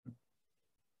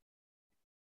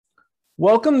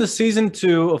Welcome to season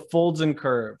 2 of Folds and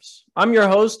Curves. I'm your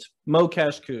host, Mo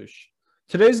Kashkush.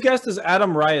 Today's guest is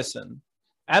Adam Ryerson.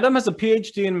 Adam has a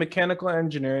PhD in mechanical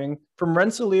engineering from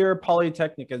Rensselaer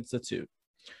Polytechnic Institute,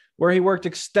 where he worked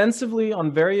extensively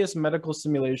on various medical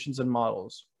simulations and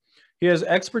models. He has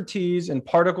expertise in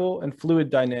particle and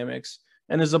fluid dynamics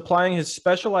and is applying his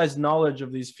specialized knowledge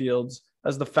of these fields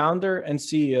as the founder and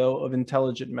CEO of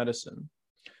Intelligent Medicine.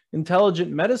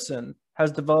 Intelligent Medicine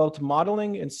has developed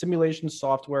modeling and simulation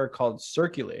software called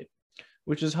Circulate,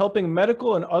 which is helping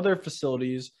medical and other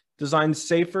facilities design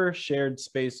safer shared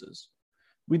spaces.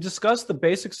 We discuss the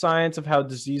basic science of how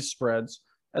disease spreads,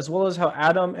 as well as how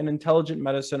Adam and Intelligent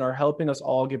Medicine are helping us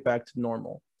all get back to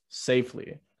normal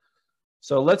safely.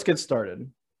 So let's get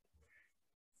started.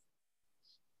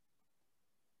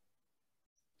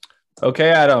 Okay,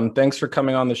 Adam, thanks for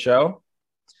coming on the show.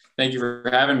 Thank you for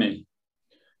having me.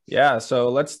 Yeah, so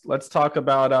let's talk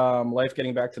about life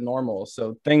getting back to normal.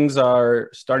 So things are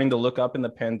starting to look up in the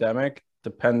pandemic,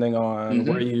 depending on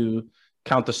where you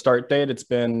count the start date. It's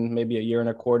been maybe a year and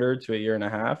a quarter to a year and a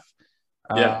half.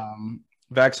 Yeah.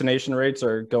 Vaccination rates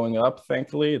are going up,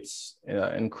 thankfully. It's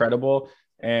incredible.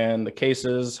 And the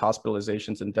cases,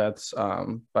 hospitalizations, and deaths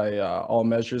by all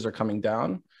measures are coming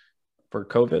down for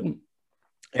COVID.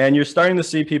 And you're starting to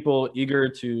see people eager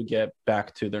to get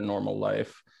back to their normal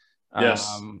life.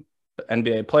 Yes. The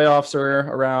NBA playoffs are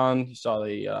around. You saw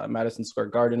the Madison Square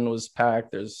Garden was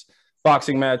packed. There's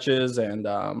boxing matches. And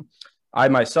I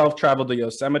myself traveled to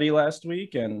Yosemite last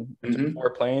week and took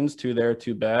 4 planes, 2 there,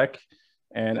 2 back.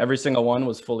 And every single one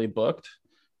was fully booked.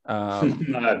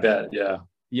 I bet. Yeah.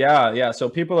 Yeah. So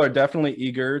people are definitely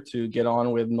eager to get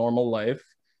on with normal life.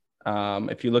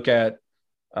 If you look at,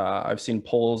 I've seen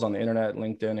polls on the internet,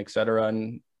 LinkedIn, et cetera,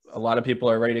 and a lot of people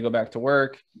are ready to go back to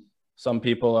work. Some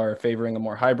people are favoring a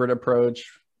more hybrid approach,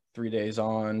 3 days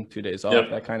on, 2 days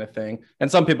off, that kind of thing. And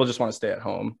some people just want to stay at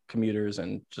home, commuters,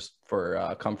 and just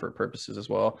for comfort purposes as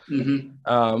well.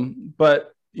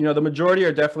 But, you know, the majority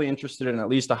are definitely interested in at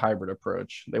least a hybrid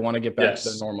approach. They want to get back to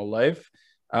their normal life.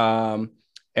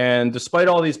 And despite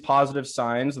all these positive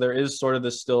signs, there is sort of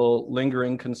this still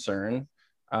lingering concern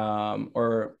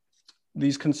or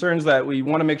these concerns that we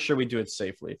want to make sure we do it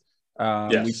safely.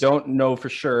 We don't know for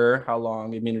sure how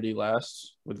long immunity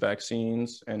lasts with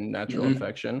vaccines and natural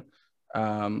infection.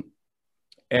 And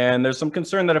there's some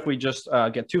concern that if we just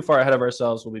get too far ahead of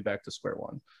ourselves, we'll be back to square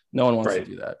one. No one wants to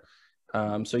do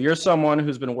that. So you're someone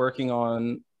who's been working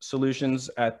on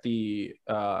solutions at the,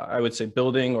 I would say,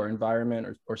 building or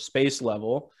environment or space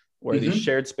level, where these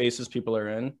shared spaces people are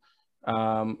in.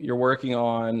 You're working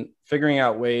on figuring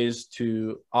out ways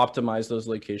to optimize those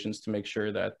locations to make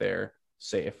sure that they're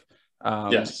safe.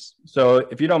 So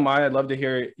if you don't mind, I'd love to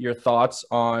hear your thoughts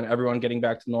on everyone getting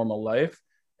back to normal life.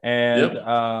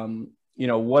 And, you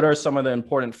know, what are some of the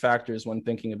important factors when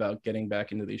thinking about getting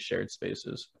back into these shared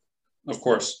spaces? Of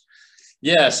course.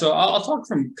 Yeah. So I'll talk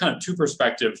from kind of 2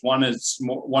 perspectives. One is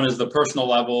the personal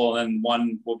level, and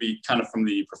one will be kind of from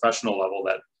the professional level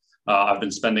that I've been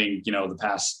spending, you know, the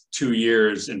past 2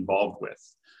 years involved with.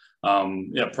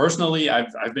 Personally,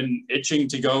 I've been itching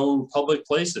to go public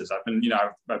places. I've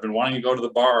been wanting to go to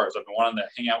the bars. I've been wanting to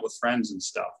hang out with friends and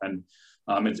stuff. And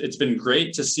it's been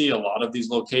great to see a lot of these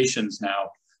locations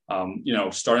now, you know,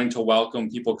 starting to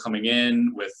welcome people coming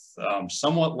in with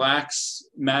somewhat lax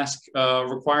mask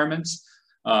requirements.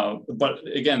 But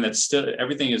again, that's still,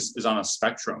 everything is on a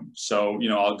spectrum. So, you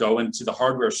know, I'll go into the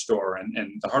hardware store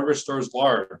and the hardware store is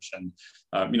large, and,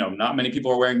 you know, not many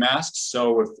people are wearing masks.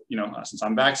 So if, you know, since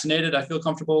I'm vaccinated, I feel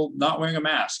comfortable not wearing a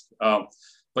mask.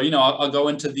 But, you know, I'll go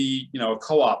into the, you know,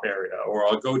 co-op area, or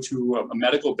I'll go to a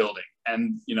medical building,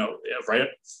 and, you know,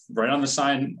 right on the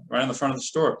sign, right on the front of the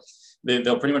store,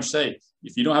 they'll pretty much say,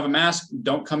 if you don't have a mask,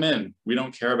 don't come in. We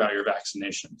don't care about your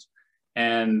vaccinations.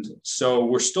 And so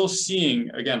we're still seeing,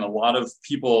 again, a lot of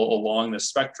people along the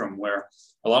spectrum, where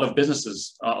a lot of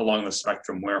businesses along the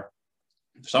spectrum, where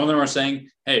some of them are saying,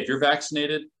 hey, if you're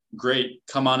vaccinated, great,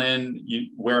 come on in, you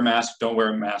wear a mask, don't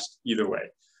wear a mask, either way.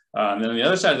 And then on the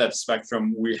other side of that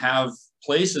spectrum, we have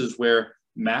places where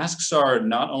masks are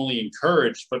not only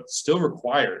encouraged, but still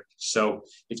required. So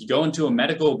if you go into a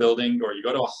medical building or you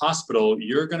go to a hospital,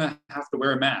 you're going to have to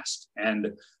wear a mask.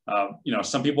 And, you know,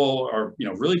 some people are, you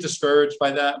know, really discouraged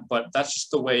by that, but that's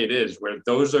just the way it is, where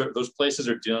those places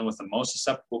are dealing with the most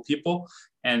susceptible people,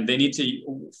 and they need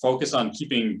to focus on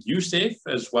keeping you safe,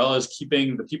 as well as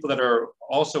keeping the people that are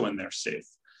also in there safe.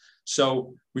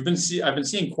 So I've been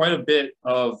seeing quite a bit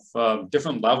of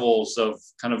different levels of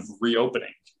kind of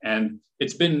reopening, and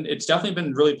it's definitely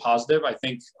been really positive. I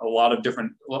think a lot of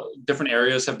different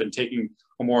areas have been taking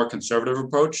a more conservative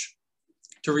approach.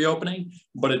 to reopening,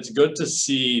 but it's good to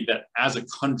see that as a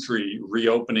country,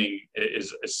 reopening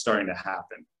is starting to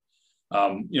happen.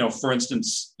 For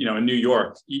instance, in New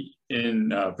York, in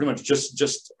pretty much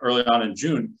just early on in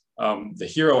June,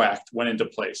 the HERO Act went into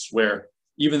place, where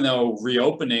even though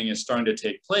reopening is starting to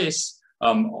take place,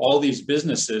 all these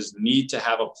businesses need to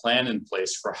have a plan in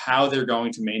place for how they're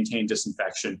going to maintain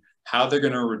disinfection, how they're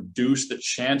going to reduce the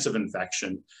chance of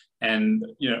infection, and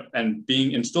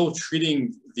still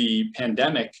treating the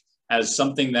pandemic as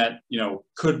something that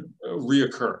could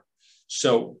reoccur.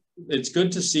 So it's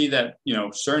good to see that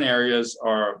certain areas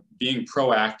are being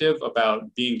proactive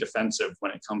about being defensive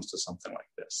when it comes to something like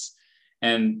this.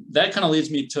 And that kind of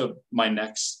leads me to my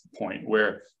next point,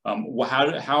 where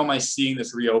how am I seeing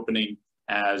this reopening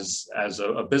as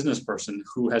a business person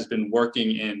who has been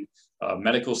working in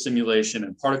medical simulation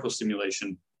and particle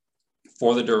simulation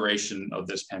for the duration of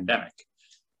this pandemic.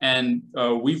 And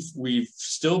we've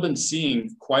still been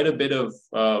seeing quite a bit of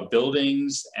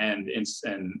buildings and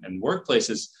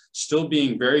workplaces still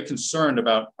being very concerned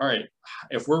about, all right,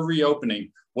 if we're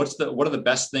reopening, what are the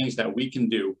best things that we can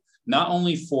do, not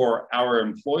only for our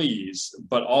employees,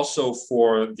 but also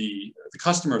for the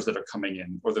customers that are coming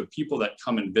in, or the people that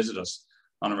come and visit us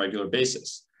on a regular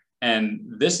basis. And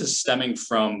this is stemming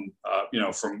from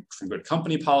good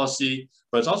company policy,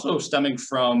 but it's also stemming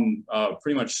from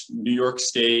pretty much New York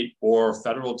State or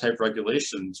federal type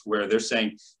regulations, where they're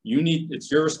saying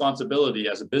it's your responsibility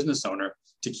as a business owner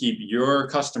to keep your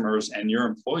customers and your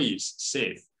employees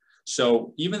safe.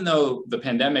 So even though the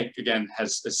pandemic, again,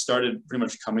 has started pretty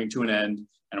much coming to an end,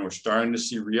 and we're starting to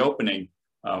see reopening,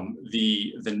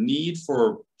 the need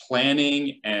for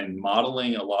planning and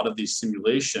modeling a lot of these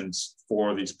simulations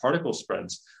for these particle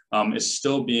spreads is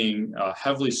still being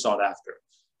heavily sought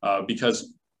after,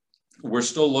 because we're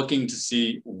still looking to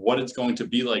see what it's going to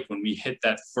be like when we hit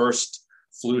that first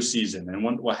flu season, and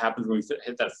what happens when we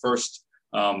hit that first,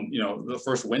 the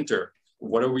first winter.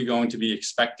 What are we going to be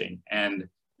expecting? And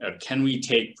can we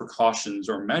take precautions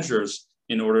or measures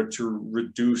in order to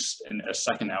reduce a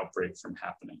second outbreak from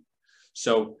happening?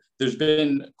 So there's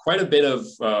been quite a bit of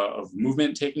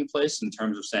movement taking place in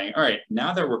terms of saying, all right,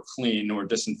 now that we're clean or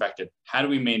disinfected, how do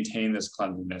we maintain this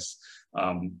cleanliness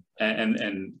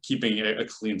and keeping a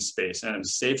clean space and a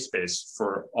safe space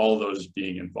for all those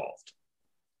being involved?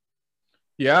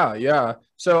 Yeah.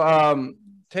 So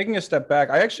taking a step back,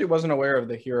 I actually wasn't aware of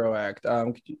the HERO Act.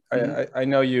 I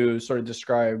know you sort of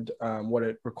described what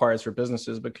it requires for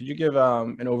businesses, but could you give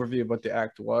an overview of what the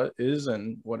act is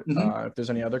and what if there's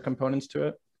any other components to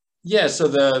it? Yeah, so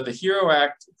the HERO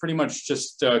Act, pretty much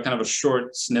just kind of a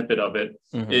short snippet of it,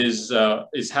 is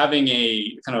having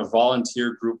a kind of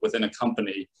volunteer group within a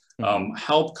company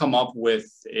help come up with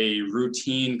a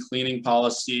routine cleaning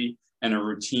policy and a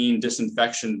routine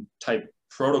disinfection type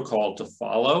protocol to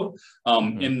follow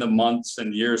in the months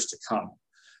and years to come.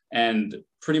 And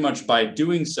pretty much by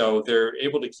doing so, they're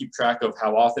able to keep track of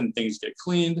how often things get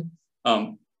cleaned,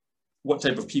 what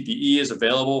type of PPE is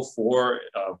available for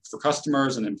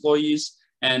customers and employees,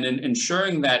 and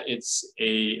ensuring that it's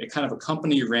a kind of a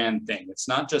company ran thing. It's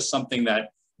not just something that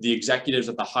the executives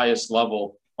at the highest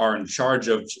level are in charge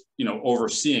of,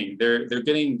 overseeing. They're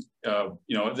getting,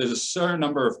 there's a certain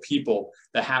number of people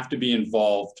that have to be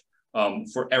involved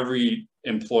for every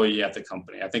employee at the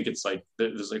company. I think it's like,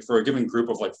 there's like, for a given group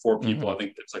of like 4 people, I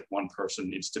think it's like 1 person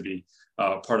needs to be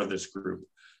part of this group.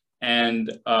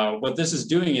 And what this is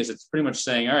doing is it's pretty much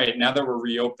saying, all right, now that we're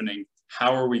reopening,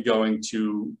 how are we going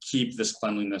to keep this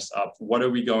cleanliness up? What are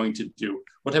we going to do?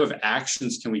 What type of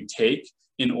actions can we take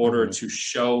in order to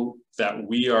show that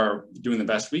we are doing the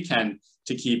best we can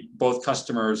to keep both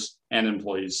customers and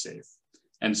employees safe?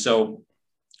 And so,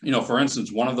 for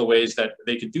instance, one of the ways that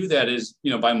they could do that is,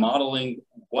 by modeling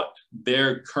what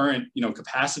their current,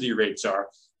 capacity rates are,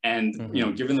 and,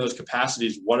 given those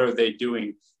capacities, what are they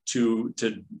doing to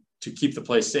keep the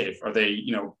place safe? Are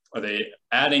they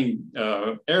adding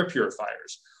air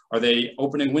purifiers? Are they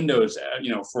opening windows,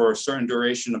 for a certain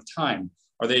duration of time?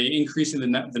 Are they increasing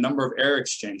the number of air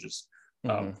exchanges?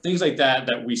 Things like that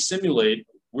we simulate,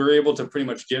 we're able to pretty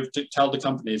much tell the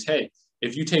companies, hey,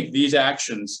 if you take these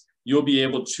actions, you'll be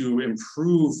able to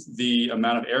improve the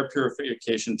amount of air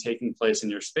purification taking place in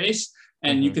your space,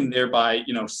 and you can thereby,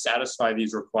 satisfy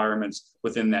these requirements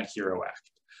within that HERO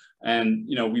Act. And,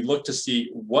 we look to see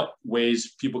what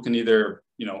ways people can either,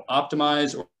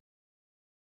 optimize or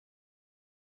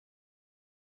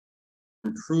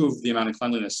improve the amount of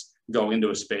cleanliness going into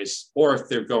a space, or if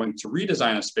they're going to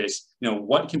redesign a space,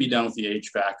 what can be done with the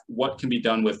HVAC, what can be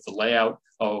done with the layout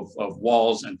of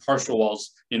walls and partial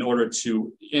walls in order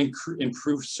to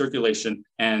improve circulation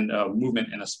and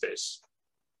movement in a space.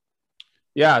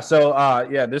 Yeah. So,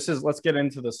 yeah, let's get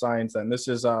into the science then. This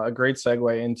is a great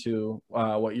segue into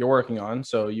what you're working on.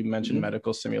 So, you mentioned Mhm.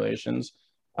 medical simulations.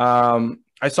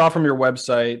 I saw from your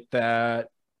website that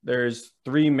there's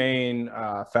three main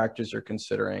factors you're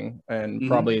considering, and Mhm.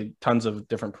 probably tons of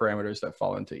different parameters that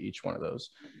fall into each one of those.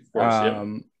 Of course. Yep.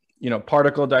 Um,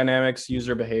 Particle dynamics,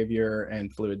 user behavior,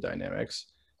 and fluid dynamics.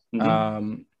 Mhm.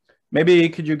 Um, Maybe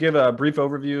could you give a brief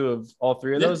overview of all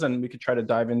three of Yeah. those, and we could try to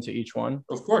dive into each one?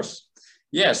 Of course.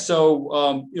 Yeah. So,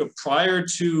 prior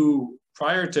to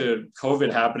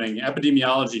COVID happening,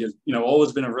 epidemiology has,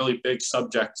 always been a really big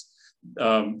subject,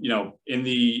 in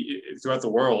the throughout the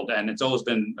world, and it's always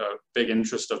been a big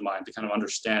interest of mine to kind of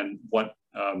understand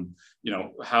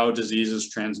how diseases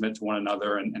transmit to one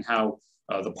another, and how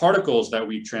the particles that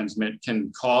we transmit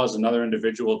can cause another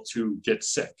individual to get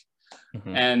sick.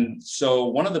 Mhm. And so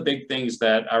one of the big things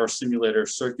that our simulator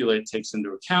Circulate takes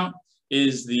into account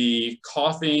is the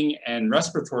coughing and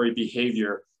respiratory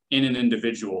behavior in an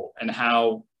individual, and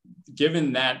how,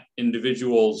 given that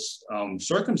individual's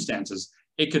circumstances,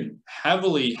 it could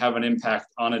heavily have an impact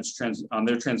on on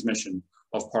their transmission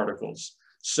of particles. Mhm.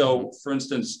 So, for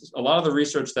instance, a lot of the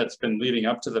research that's been leading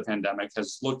up to the pandemic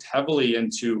has looked heavily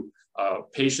into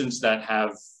patients that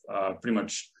have pretty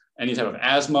much any type of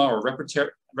asthma or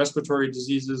respiratory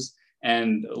diseases,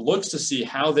 and looks to see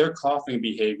how their coughing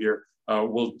behavior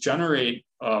will generate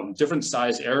different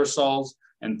size aerosols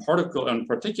and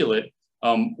particulate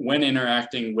when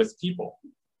interacting with people. Mhm.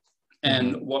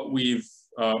 And what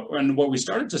we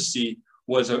started to see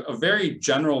was a very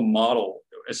general model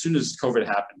as soon as COVID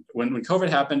happened. When COVID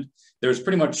happened, there was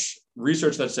pretty much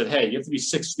research that said, hey, you have to be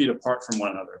 6 feet apart from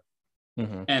one another.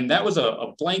 Mhm. And that was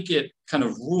a blanket kind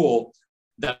of rule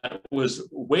that was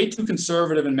way too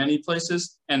conservative in many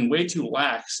places and way too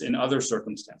lax in other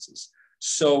circumstances.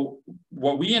 So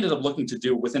what we ended up looking to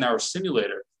do within our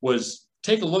simulator was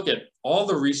take a look at all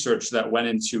the research that went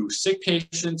into sick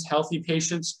patients, healthy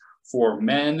patients, for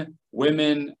men,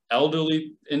 women,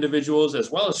 elderly individuals,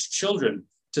 as well as children,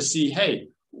 to see, hey,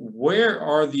 where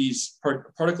are these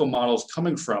particle models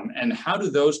coming from, and how do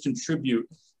those contribute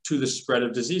to the spread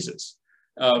of diseases?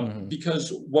 Mhm.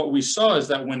 Because what we saw is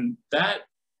that when that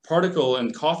particle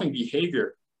and coughing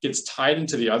behavior gets tied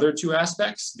into the other two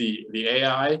aspects, the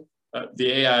AI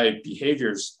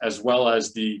behaviors, as well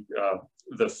as the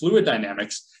fluid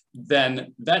dynamics,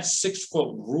 then that 6 foot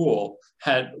rule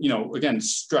had, again,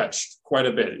 stretched quite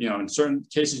a bit. In certain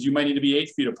cases, you might need to be 8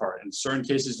 feet apart. In certain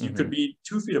cases, you could Mhm. be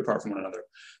 2 feet apart from one another.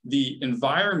 The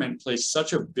environment plays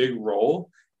such a big role.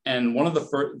 And one of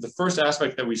the first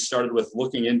aspect that we started with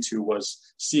looking into was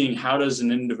seeing how does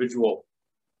an individual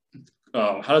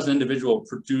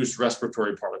produce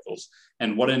respiratory particles,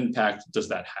 and what impact does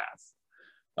that have?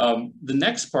 The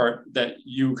next part that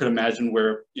you could imagine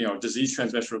where disease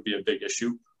transmission would be a big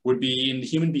issue would be in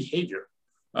human behavior.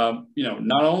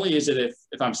 Not only is it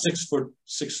if I'm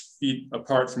 6 feet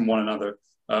apart from one another,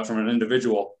 from an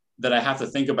individual, that I have to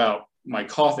think about my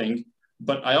coughing,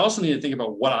 but I also need to think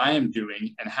about what I am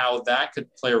doing and how that could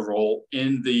play a role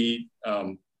in the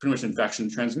pretty much infection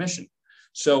transmission.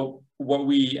 So what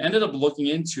we ended up looking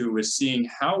into is seeing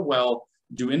how well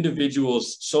do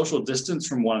individuals social distance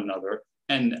from one another,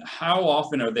 and how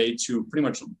often are they to pretty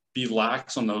much be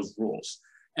lax on those rules.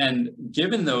 And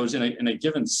given those in a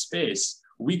given space,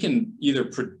 we can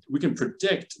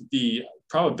predict the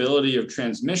probability of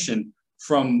transmission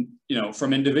from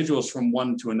individuals from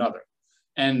one to another.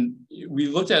 And we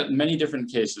looked at many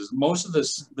different cases. Most of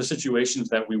the situations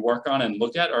that we work on and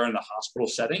look at are in the hospital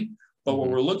setting. But what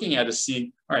Mhm. we're looking at is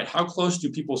seeing, all right, how close do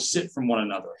people sit from one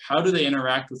another? How do they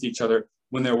interact with each other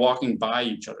when they're walking by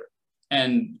each other?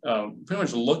 And pretty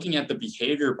much looking at the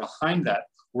behavior behind that,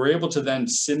 we're able to then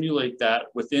simulate that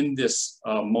within this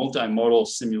multimodal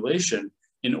simulation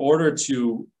in order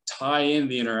to tie in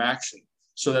the interaction.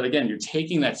 So that, again, you're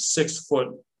taking that 6 foot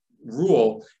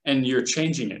rule and you're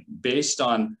changing it based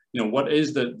on what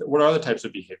are the types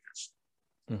of behaviors.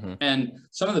 Mhm. And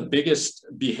some of the biggest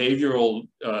behavioral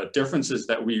differences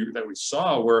that we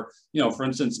saw were, for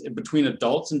instance, between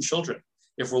adults and children.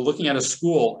 If we're looking at a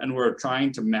school and we're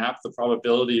trying to map the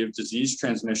probability of disease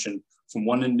transmission from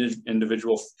one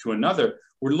individual to another,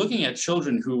 we're looking at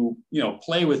children who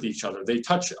play with each other. They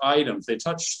touch items, they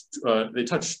touch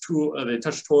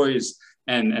toys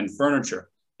and furniture.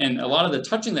 And a lot of the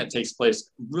touching that takes place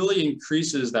really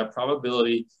increases that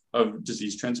probability of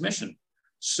disease transmission.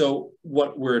 So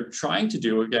what we're trying to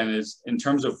do, again, is in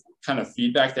terms of kind of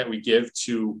feedback that we give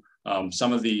to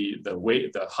some of the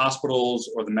hospitals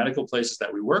or the medical places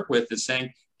that we work with, is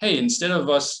saying, hey, instead of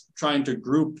us trying to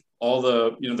group all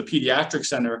the pediatric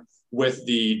center with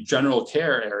the general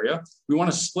care area, we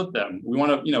want to split them. We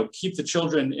want to, you know, keep the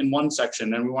children in one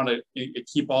section, and we want to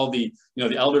keep all the, you know,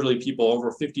 the elderly people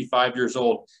over 55 years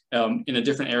old in a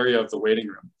different area of the waiting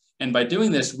room. And by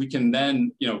doing this, we can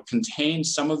then, you know, contain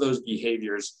some of those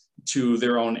behaviors to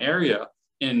their own area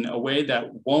in a way that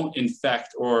won't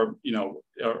infect or, you know,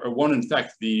 or won't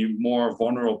infect the more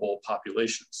vulnerable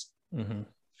populations. Mm-hmm.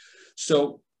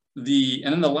 So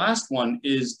and then the last one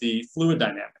is the fluid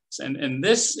dynamics. And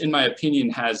this, in my opinion,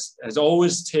 has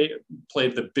always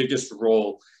played the biggest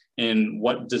role in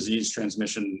what disease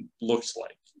transmission looks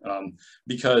like.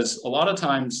 Because a lot of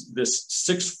times this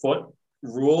 6-foot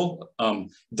rule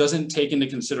doesn't take into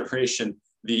consideration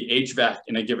the HVAC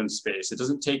in a given space. It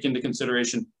doesn't take into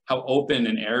consideration how open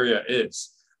an area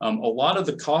is. A lot of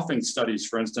the coughing studies,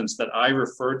 for instance, that I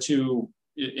refer to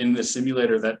in the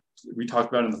simulator that we talked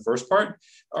about in the first part,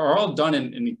 are all done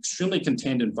in extremely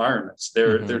contained environments.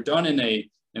 They're done in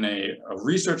a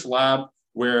research lab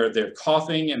where they're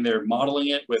coughing and they're modeling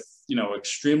it with, you know,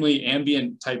 extremely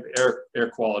ambient type air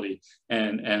quality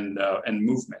and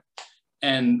movement.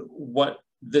 And what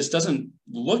this doesn't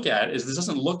look at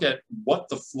what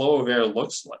the flow of air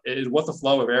looks like, what the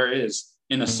flow of air is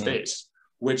in a space,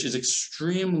 which is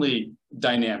extremely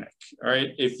dynamic. All right.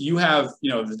 If you have, you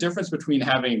know, the difference between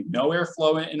having no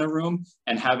airflow in a room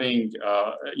and having,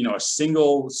 you know, a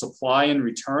single supply and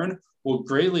return will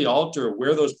greatly alter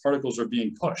where those particles are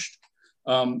being pushed.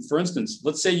 For instance,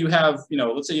 let's say you have a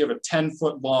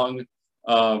 10-foot long,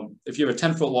 if you have a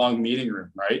 10-foot long meeting room,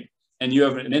 right? And you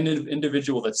have an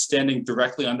individual that's standing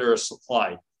directly under a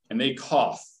supply and they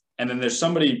cough. And then there's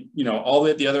somebody, you know, all the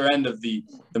way at the other end of the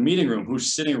meeting room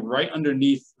who's sitting right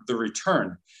underneath the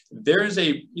return. There is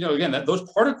a, you know, again, those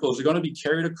particles are going to be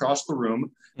carried across the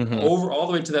room over all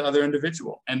the way to that other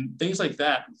individual. And things like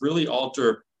that really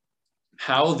alter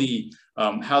how the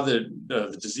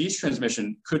disease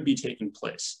transmission could be taking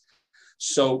place.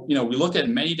 So, you know, we look at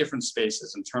many different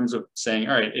spaces in terms of saying,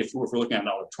 all right, if we're looking at an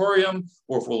auditorium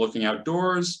or if we're looking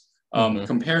outdoors,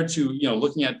 compared to, you know,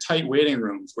 looking at tight waiting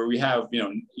rooms where we have, you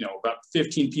know, about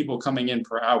 15 people coming in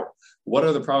per hour. What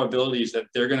are the probabilities that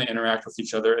they're going to interact with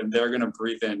each other and they're going to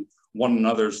breathe in one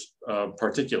another's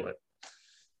particulate?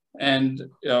 And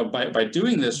by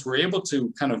doing this, we're able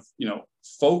to kind of, you know,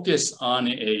 focus on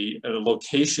a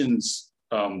location's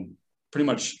pretty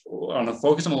much on a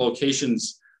focus on a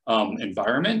location's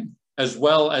environment, as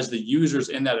well as the users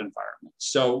in that environment.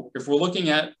 So if we're looking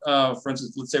at, for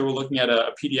instance, let's say we're looking at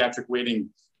a pediatric waiting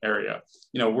area,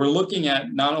 you know, we're looking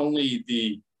at not only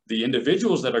the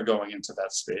individuals that are going into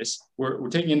that space, we're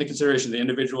taking into consideration the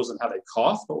individuals and how they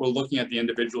cough, but we're looking at the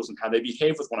individuals and how they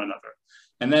behave with one another.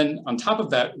 And then on top of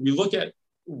that, we look at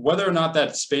whether or not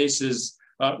that space is,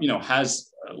 you know,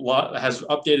 has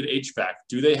updated HVAC.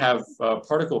 Do they have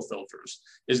particle filters?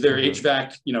 Is there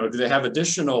HVAC, you know, do they have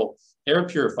additional air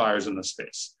purifiers in the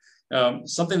space?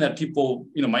 Something that people,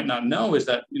 you know, might not know is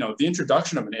that, you know, the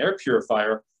introduction of an air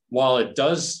purifier, while it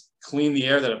does clean the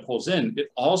air that it pulls in, it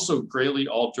also greatly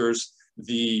alters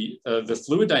the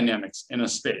fluid dynamics in a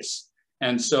space.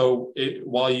 And so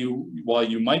while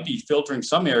you might be filtering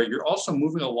some air, you're also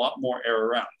moving a lot more air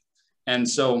around. And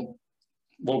so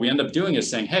what we end up doing is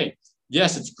saying, hey,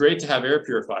 yes, it's great to have air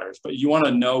purifiers, but you want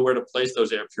to know where to place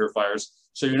those air purifiers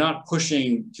so you're not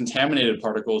pushing contaminated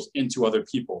particles into other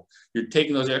people. You're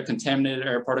taking those contaminated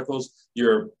air particles,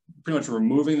 you're pretty much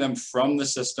removing them from the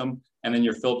system, and then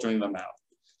you're filtering them out.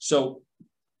 So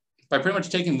by pretty much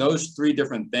taking those 3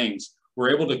 different things, we're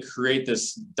able to create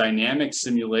this dynamic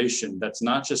simulation that's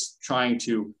not just trying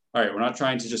to, all right, we're not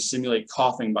trying to just simulate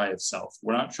coughing by itself.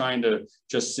 We're not trying to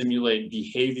just simulate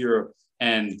behavior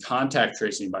and contact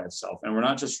tracing by itself. And we're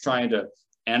not just trying to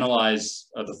analyze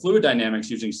the fluid dynamics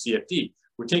using CFD.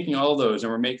 We're taking all those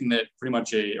and we're making it pretty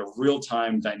much a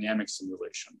real-time dynamic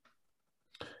simulation.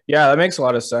 Yeah, that makes a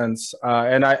lot of sense.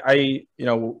 And I, you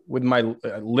know, with my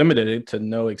limited to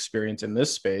no experience in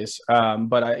this space,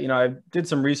 but I did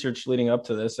some research leading up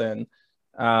to this, and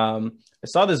I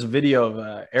saw this video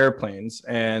of airplanes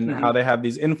and how they have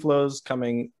these inflows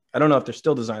coming. I don't know if they're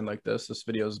still designed like this. This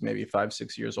video is maybe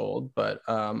 5-6 years old, but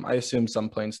I assume some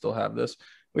planes still have this.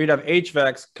 Where you'd have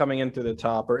HVACs coming in through the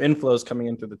top, or inflows coming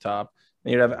in through the top,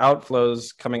 and you'd have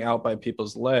outflows coming out by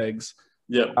people's legs.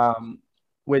 Yeah.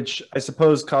 Which I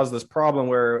suppose caused this problem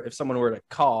where if someone were to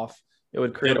cough, it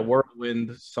would create a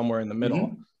whirlwind somewhere in the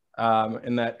middle,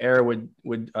 and that air would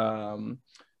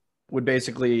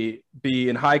basically be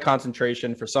in high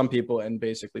concentration for some people and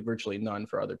basically virtually none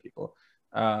for other people.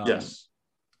 Yes.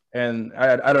 And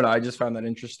I don't know, I just found that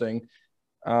interesting.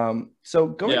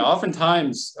 So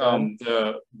oftentimes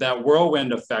that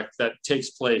whirlwind effect that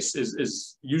takes place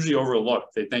is usually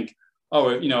overlooked. They think, oh,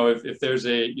 if there's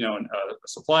a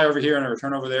supply over here and a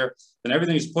return over there, then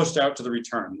everything's pushed out to the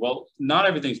return. Well, not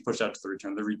everything's pushed out to the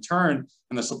return. The return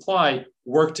and the supply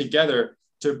work together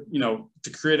to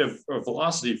create a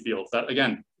velocity field that,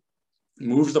 again,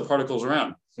 moves the particles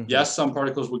around. Mm-hmm. Yes, some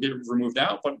particles will get removed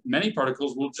out, but many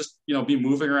particles will just be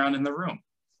moving around in the room.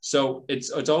 So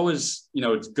it's always,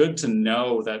 it's good to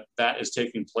know that is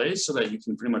taking place so that you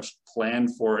can pretty much plan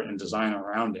for it and design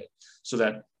around it. So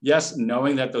that, yes,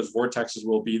 knowing that those vortexes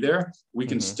will be there, we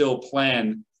can still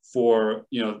plan for,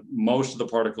 most of the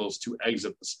particles to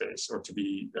exit the space or to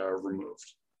be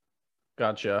removed.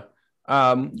 Gotcha.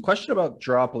 Question about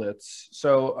droplets.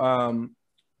 So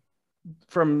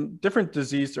from different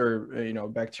disease or,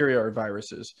 bacteria or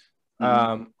viruses,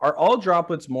 are all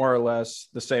droplets more or less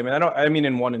the same? And I mean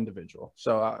in one individual.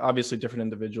 So obviously different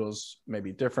individuals may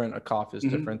be different. A cough is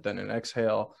different than an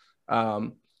exhale.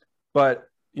 But,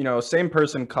 same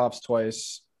person coughs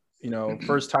twice,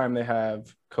 first time they have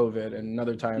COVID and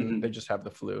another time they just have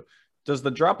the flu. Does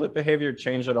the droplet behavior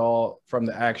change at all from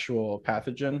the actual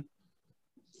pathogen?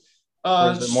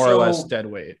 Or is it more or less dead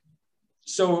weight?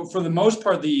 So for the most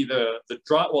part, the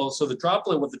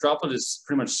droplet, what the droplet is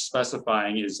pretty much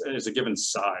specifying is a given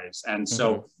size. And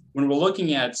so when we're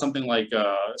looking at something like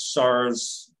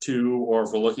SARS-2, or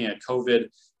if we're looking at COVID,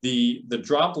 the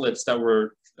droplets that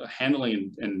we're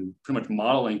handling and pretty much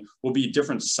modeling will be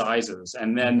different sizes.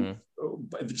 And then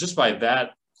just by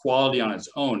that quality on its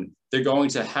own, they're going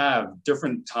to have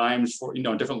different times for,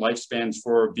 different lifespans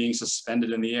for being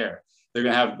suspended in the air. They're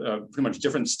going to have pretty much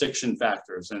different stiction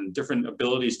factors and different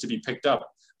abilities to be picked up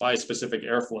by specific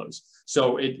airflows.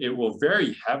 So it will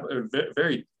vary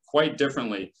quite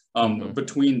differently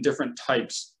between different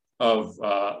types of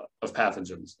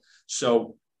pathogens.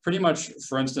 So pretty much,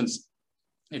 for instance,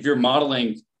 if you're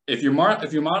modeling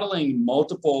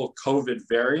multiple COVID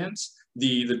variants,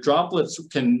 the droplets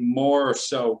can more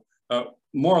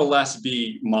or less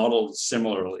be modeled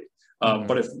similarly.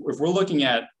 But if we're looking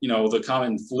at the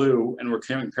common flu and we're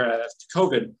comparing that to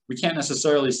COVID, we can't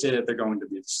necessarily say that they're going to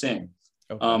be the same.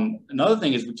 Okay. Another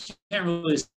thing is we can't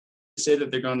really say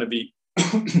that they're going to be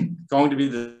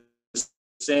the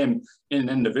same in an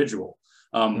individual.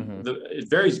 It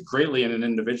varies greatly in an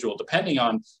individual depending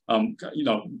on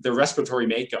their respiratory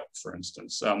makeup, for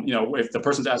instance. If the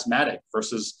person's asthmatic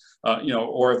versus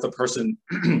or if the person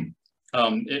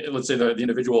let's say the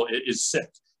individual is sick.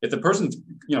 If the person's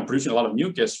producing a lot of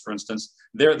mucus, for instance,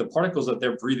 the particles that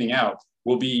they're breathing out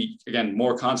will be, again,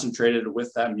 more concentrated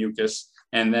with that mucus,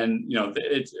 and then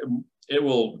it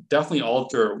will definitely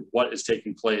alter what is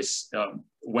taking place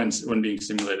when being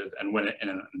simulated and when in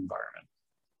an environment.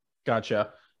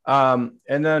 Gotcha.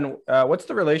 And then what's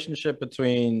the relationship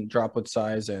between droplet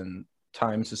size and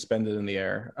time suspended in the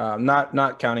air?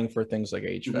 Not counting for things like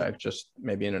HVAC, just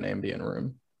maybe in an ambient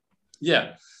room.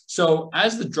 Yeah. So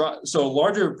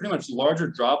pretty much larger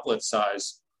droplet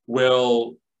size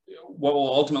what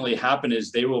will ultimately happen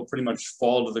is they will pretty much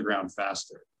fall to the ground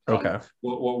faster. Okay.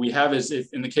 What we have is,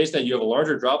 if in the case that you have a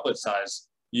larger droplet size,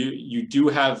 you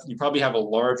probably have a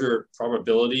larger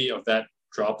probability of that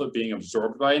droplet being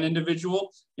absorbed by an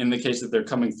individual in the case that they're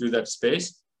coming through that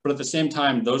space. But at the same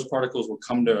time, those particles will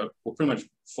pretty much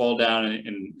fall down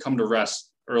and come to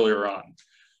rest earlier on.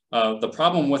 The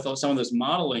problem with some of this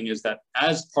modeling is that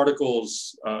as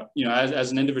particles,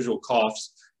 as an individual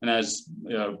coughs and as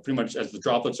pretty much as the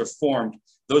droplets are formed,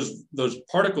 those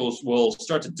particles will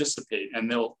start to dissipate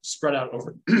and they'll spread out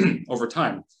over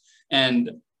time. And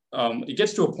it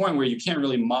gets to a point where you can't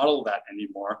really model that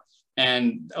anymore.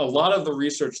 And a lot of the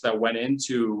research that went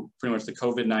into pretty much the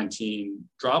COVID-19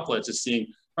 droplets is seeing,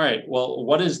 all right, well,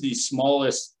 what is the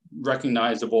smallest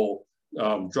recognizable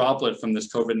droplet from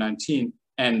this COVID-19?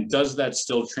 And does that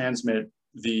still transmit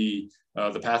the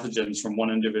pathogens from one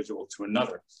individual to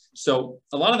another? So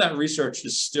a lot of that research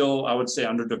is still, I would say,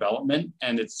 under development,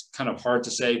 and it's kind of hard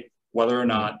to say whether or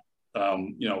not a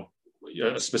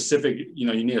specific,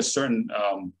 you need a certain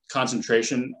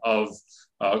concentration of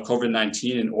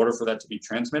COVID-19 in order for that to be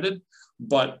transmitted.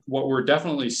 But what we're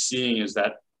definitely seeing is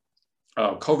that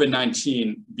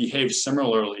COVID-19 behaves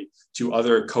similarly to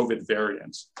other COVID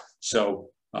variants. So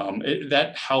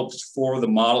that helps for the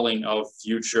modeling of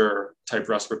future type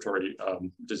respiratory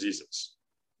diseases.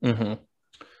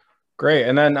 Great.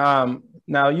 And then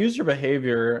now user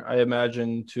behavior, I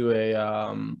imagine to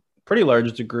a pretty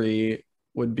large degree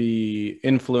would be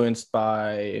influenced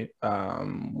by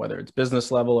whether it's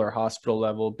business level or hospital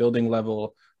level, building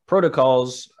level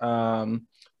protocols. You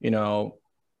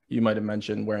might have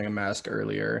mentioned wearing a mask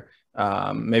earlier.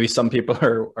 Maybe some people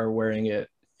are wearing it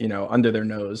under their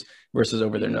nose versus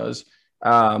over their nose.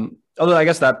 Although I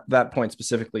guess that point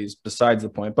specifically is besides the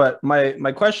point. But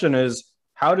my question is,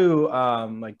 how do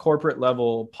like corporate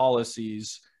level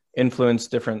policies influence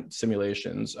different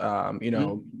simulations?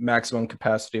 Maximum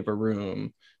capacity of a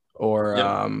room, or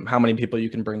Yep. how many people you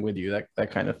can bring with you,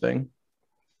 that kind of thing.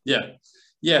 Yeah.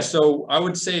 Yeah. So I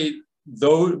would say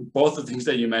though both the things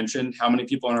that you mentioned, how many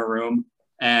people in a room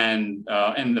and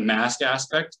the mask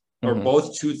aspect are Mm-hmm.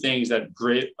 both two things that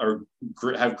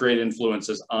have great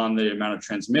influences on the amount of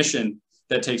transmission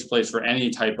that takes place for any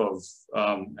type of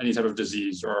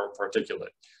disease or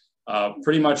particulate.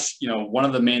 Pretty much, one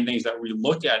of the main things that we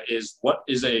look at is what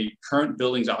is a current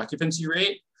building's occupancy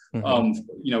rate.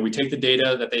 Mm-hmm. We take the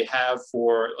data that they have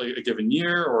for like a given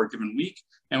year or a given week,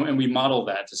 and we model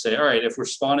that to say, all right, if we're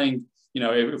spawning,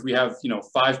 if we have,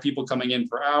 5 people coming in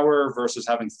per hour versus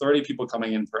having 30 people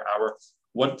coming in per hour,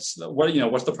 what's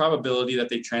the probability that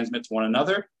they transmit to one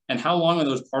another, and how long are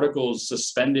those particles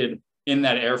suspended in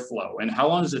that airflow, and how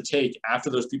long does it take after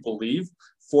those people leave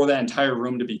for that entire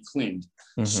room to be cleaned?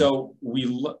 Mm-hmm. So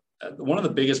one of the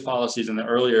biggest policies in the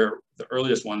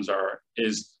earliest ones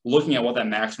is looking at what that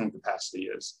maximum capacity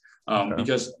is,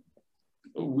 because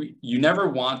you never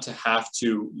want to have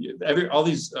to, a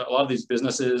lot of these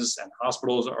businesses and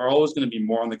hospitals are always going to be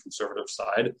more on the conservative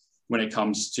side when it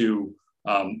comes to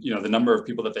the number of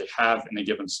people that they have in a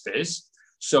given space.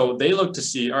 So they look to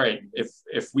see, all right,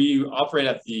 if we operate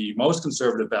at the most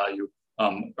conservative value,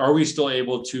 are we still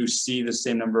able to see the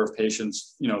same number of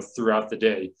patients, throughout the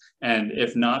day? And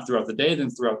if not throughout the day, then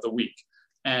throughout the week.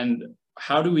 And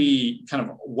how do we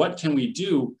what can we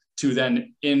do to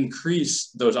then increase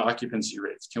those occupancy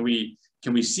rates? Can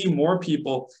we see more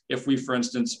people if we, for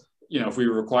instance, if we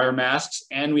require masks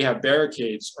and we have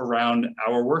barricades around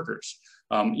our workers?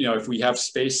 If we have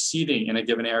space seating in a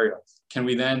given area, can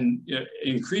we then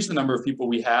increase the number of people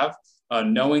we have,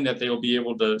 knowing that they will be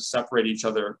able to separate each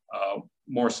other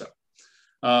more so?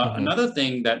 Another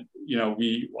thing that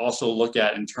we also look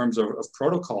at in terms of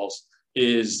protocols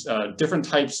is different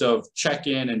types of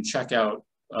check-in and check-out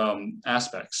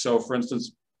aspects. So, for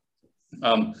instance,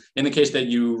 in the case that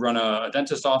you run a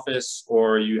dentist office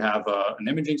or you have an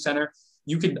imaging center,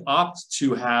 you could opt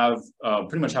to have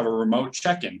pretty much have a remote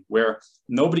check-in where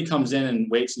nobody comes in and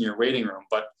waits in your waiting room,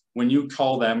 but when you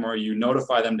call them or you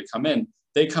notify them to come in,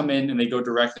 they come in and they go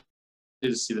directly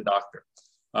to see the doctor.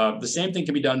 The same thing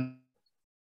can be done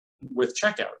with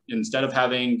checkout. Instead of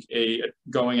having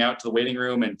going out to the waiting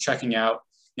room and checking out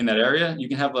in that area, you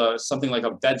can have something like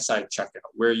a bedside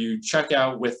checkout where you check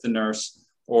out with the nurse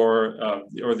or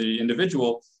the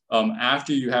individual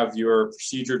after you have your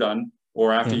procedure done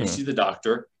or after you see the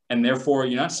doctor, and therefore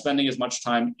you're not spending as much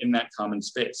time in that common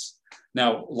space.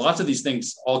 Now, lots of these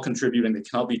things all contribute and they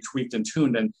can all be tweaked and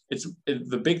tuned. And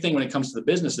the big thing when it comes to the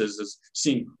businesses is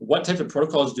seeing what type of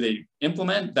protocols do they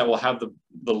implement that will have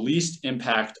the least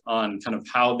impact on kind of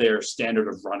how their standard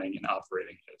of running and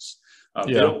operating is.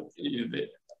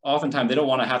 Oftentimes they don't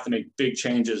want to have to make big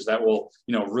changes that will,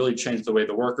 really change the way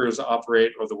the workers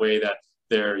operate or the way that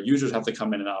their users have to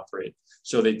come in and operate.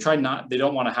 So they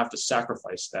don't want to have to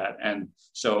sacrifice that. And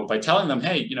so by telling them,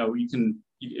 hey,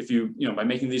 by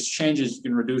making these changes, you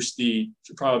can reduce the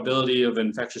probability of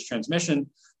infectious transmission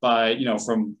by,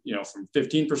 from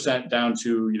 15% down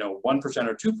to, 1%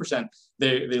 or 2%,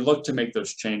 they look to make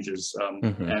those changes.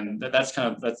 And that's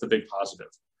the big positive.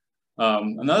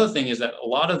 Another thing is that a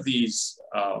lot of these,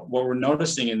 what we're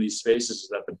noticing in these spaces is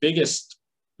that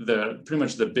pretty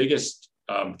much the biggest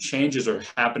changes are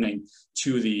happening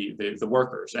to the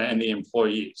workers and the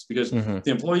employees, because the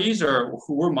employees are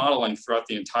who we're modeling throughout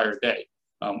the entire day.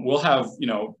 We'll have,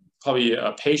 probably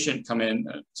a patient come in,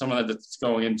 someone that's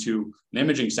going into an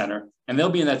imaging center, and they'll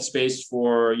be in that space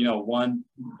for, 1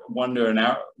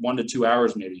 to 2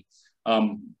 hours maybe.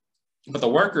 But the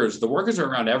workers are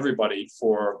around everybody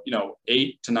for,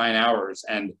 8 to 9 hours.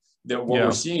 And what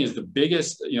we're seeing is the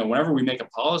biggest, whenever we make a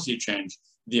policy change,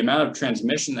 the amount of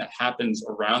transmission that happens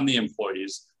around the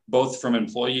employees, both from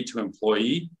employee to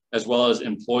employee, as well as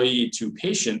employee to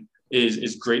patient,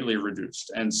 is greatly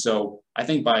reduced. And so I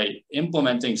think by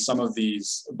implementing some of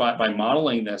these, by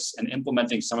modeling this and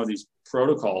implementing some of these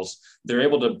protocols, they're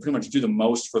able to pretty much do the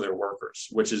most for their workers,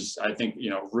 which is, I think,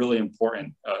 really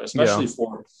important, especially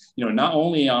for, not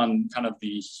only on kind of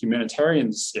the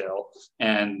humanitarian scale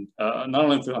and not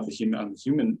only on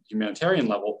the humanitarian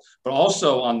level, but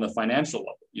also on the financial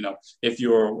level. If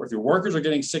your workers are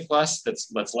getting sick less,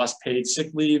 that's less paid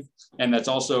sick leave, and that's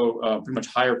also pretty much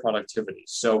higher productivity.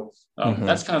 So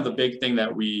that's kind of the big thing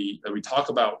that we talk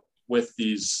about with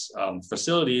these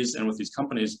facilities and with these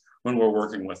companies. when we're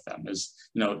working with them. Is,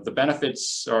 the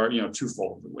benefits are,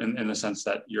 twofold in the sense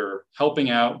that you're helping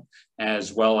out,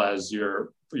 as well as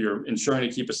you're ensuring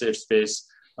to keep a safe space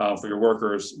for your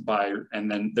workers and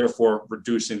then therefore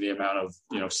reducing the amount of,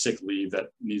 sick leave that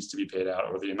needs to be paid out,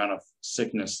 or the amount of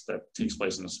sickness that takes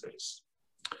place in the space.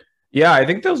 Yeah, I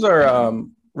think those are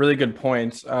really good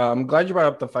points. I'm glad you brought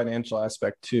up the financial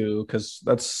aspect too, because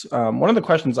that's one of the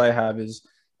questions I have is,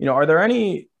 are there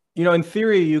any, in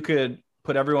theory, you could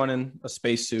put everyone in a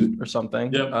spacesuit or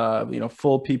something, Yep.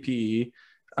 Full PPE.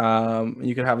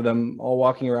 You could have them all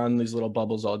walking around in these little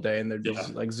bubbles all day, and there's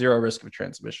just like zero risk of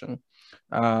transmission.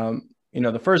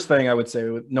 The first thing I would say,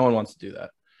 no one wants to do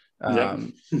that.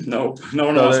 No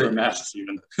one wants to wear masks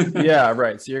even. Yeah,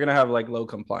 right. So you're gonna have like low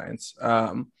compliance.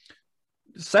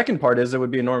 The second part is it would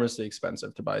be enormously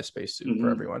expensive to buy a spacesuit for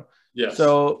everyone. Yes.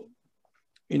 So,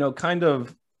 kind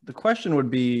of the question would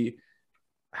be,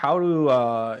 how do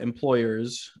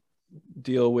employers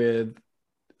deal with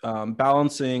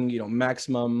balancing,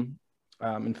 maximum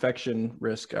infection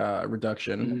risk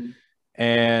reduction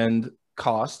and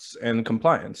costs and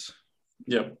compliance?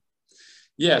 Yep.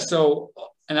 Yeah. So,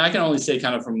 and I can only say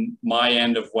kind of from my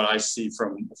end of what I see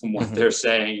from what they're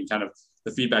saying and kind of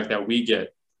the feedback that we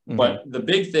get. But the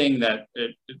big thing that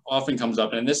it often comes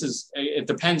up, and it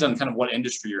depends on kind of what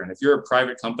industry you're in. If you're a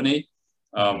private company,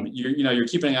 you're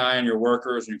keeping an eye on your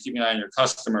workers, and you're keeping an eye on your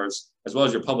customers, as well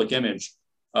as your public image.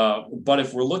 But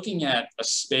if we're looking at a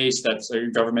space that's a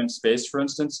government space, for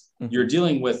instance, you're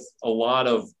dealing with a lot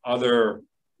of other,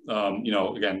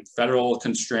 again, federal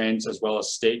constraints, as well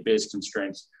as state-based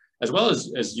constraints, as well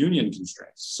as union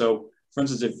constraints. So, for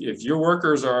instance, if your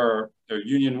workers are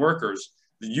union workers,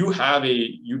 you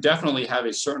definitely have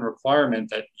a certain requirement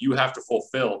that you have to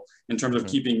fulfill in terms of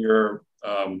keeping your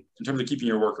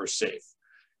workers safe.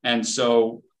 And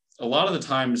so a lot of the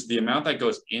times the amount that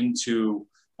goes into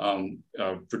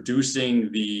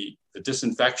producing the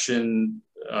disinfection,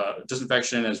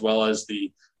 as well as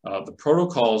the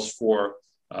protocols for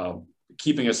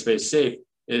keeping a space safe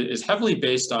is heavily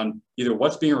based on either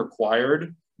what's being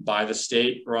required by the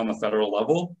state or on the federal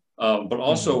level, but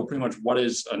also pretty much what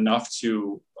is enough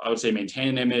to, I would say, maintain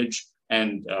an image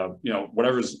and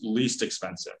whatever's least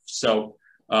expensive. So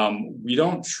we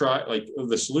don't try, like,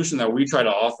 the solution that we try to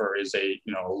offer is a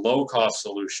low cost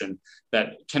solution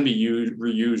that can be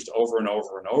reused over and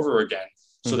over and over again,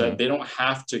 so that they don't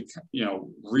have to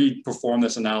re-perform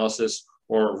this analysis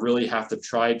or really have to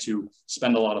try to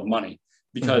spend a lot of money.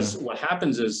 Because what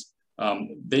happens is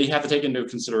they have to take into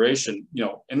consideration,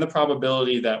 in the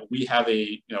probability that we have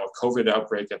a COVID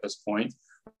outbreak at this point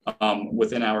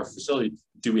within our facility,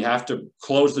 do we have to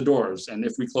close the doors? And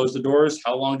if we close the doors,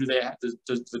 how long does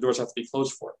the doors have to be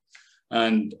closed for?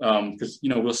 And because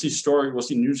we'll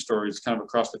see news stories kind of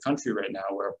across the country right now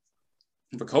where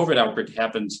if a COVID outbreak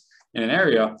happens in an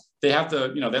area, they have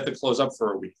to close up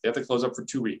for a week. They have to close up for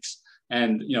 2 weeks.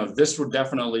 And this would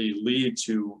definitely lead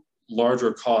to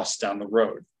larger costs down the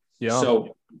road. Yeah.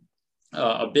 So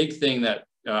a big thing that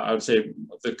I would say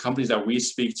the companies that we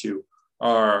speak to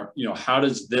are, how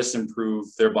does this improve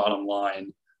their bottom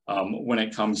line when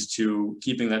it comes to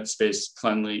keeping that space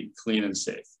clean and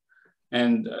safe?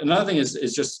 And another thing is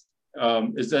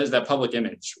that public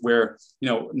image, where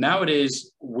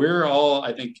nowadays we're all,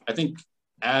 I think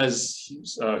as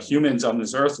humans on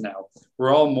this earth now,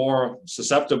 we're all more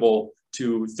susceptible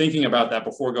to thinking about that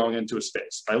before going into a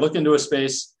space. If I look into a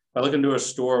space, if I look into a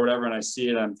store or whatever, and I see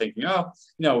it, I'm thinking,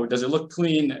 does it look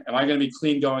clean? Am I going to be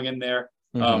clean going in there?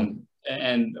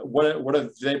 And what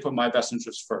do they put my best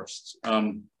interest first?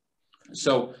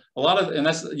 So a lot of, and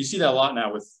you see that a lot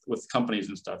now with companies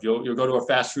and stuff. You'll go to a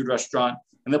fast food restaurant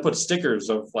and they'll put stickers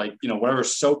of whatever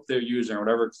soap they're using or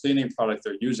whatever cleaning product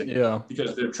they're using,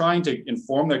 because they're trying to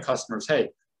inform their customers, hey,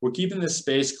 we're keeping this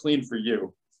space clean for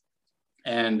you,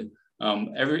 and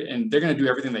they're going to do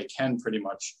everything they can pretty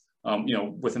much,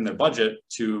 within their budget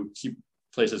to keep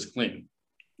places clean.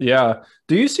 Yeah.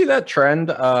 Do you see that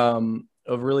trend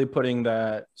of really putting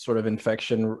that sort of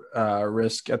infection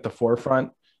risk at the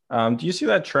forefront? Do you see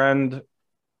that trend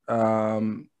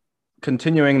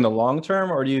continuing in the long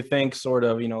term, or do you think sort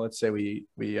of, let's say we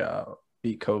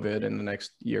beat COVID in the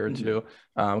next year or two,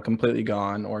 completely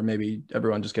gone, or maybe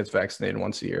everyone just gets vaccinated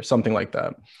once a year, something like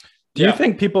that? Do you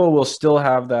think people will still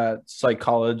have that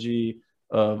psychology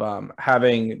of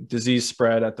having disease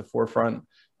spread at the forefront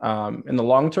in the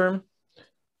long term?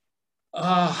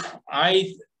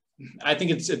 I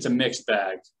think it's a mixed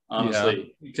bag,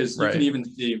 honestly, because you can even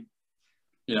see,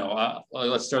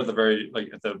 let's start at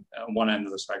the one end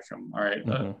of the spectrum. All right.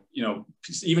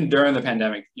 Even during the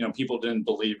pandemic, people didn't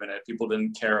believe in it. People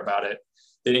didn't care about it.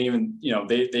 they didn't even,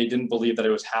 they didn't believe that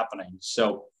it was happening.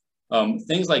 So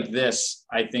things like this,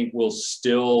 I think, will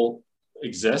still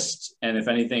exist. And if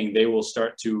anything, they'll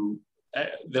start to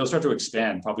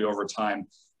expand probably over time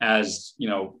as,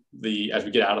 as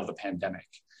we get out of the pandemic.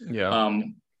 Yeah.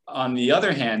 On the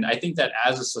other hand, I think that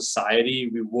as a society,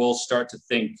 we will start to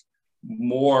think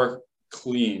more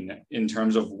clean in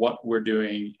terms of what we're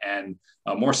doing, and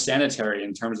more sanitary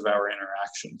in terms of our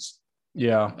interactions.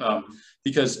 Yeah.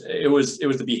 Because it was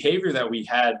the behavior that we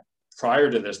had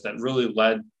prior to this that really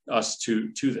led us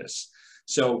to this.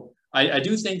 So I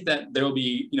do think that there will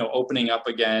be, opening up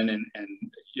again, and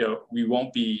we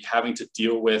won't be having to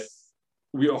deal with,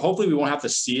 hopefully we won't have to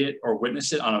see it or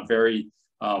witness it on a very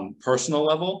personal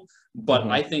level. But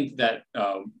I think that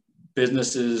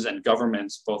businesses and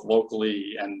governments, both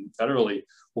locally and federally,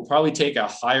 will probably take a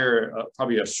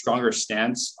stronger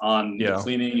stance on the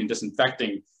cleaning and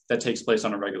disinfecting that takes place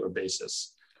on a regular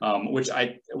basis, which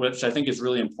I think is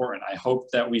really important. I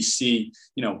hope that we see,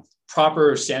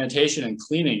 proper sanitation and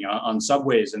cleaning on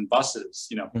subways and buses.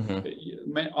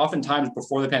 Oftentimes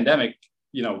before the pandemic,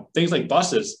 things like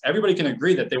buses, everybody can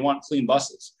agree that they want clean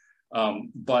buses.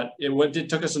 But it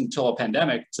took us until a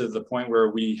pandemic to the point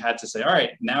where we had to say, all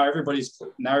right, now everybody's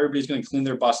going to clean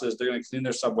their buses, they're going to clean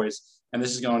their subways, and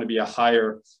this is going to be a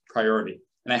higher priority.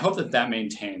 And I hope that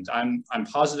maintains. I'm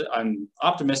positive, I'm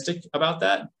optimistic about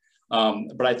that.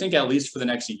 But I think at least for the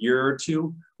next year or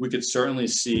two, we could certainly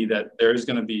see that there is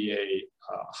going to be a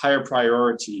higher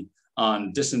priority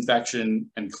on disinfection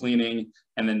and cleaning,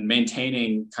 and then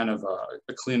maintaining kind of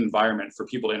a clean environment for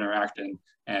people to interact in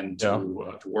and to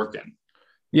work in.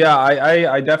 Yeah,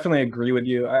 I definitely agree with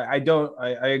you. I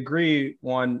agree,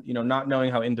 not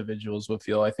knowing how individuals will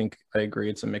feel. I think I agree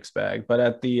it's a mixed bag. But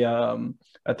at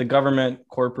the government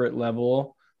corporate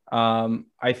level,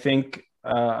 I think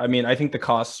the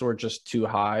costs were just too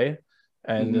high,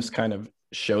 and this kind of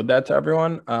showed that to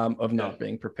everyone, of not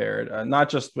being prepared, not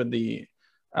just with the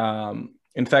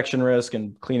infection risk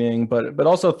and cleaning, but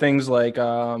also things like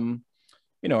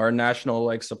our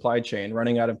national supply chain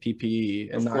running out of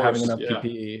PPE and not having enough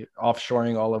PPE,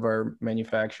 offshoring all of our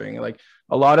manufacturing.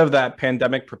 A lot of that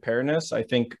pandemic preparedness, I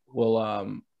think,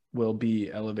 will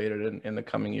be elevated in the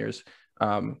coming years,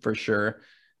 for sure.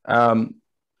 Going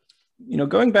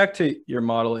back to your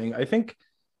modeling, I think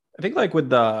with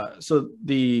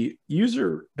the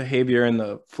user behavior and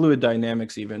the fluid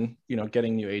dynamics, even,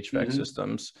 getting new HVAC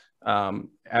systems,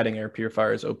 adding air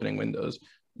purifiers, opening windows,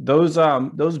 those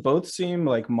both seem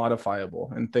like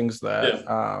modifiable and things that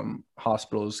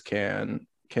hospitals can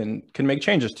make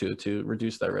changes to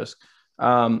reduce that risk.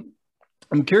 I'm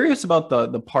curious about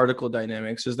the particle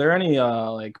dynamics. Is there any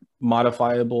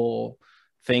modifiable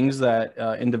things that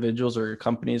individuals or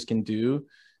companies can do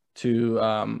to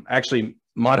actually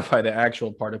modify the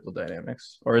actual particle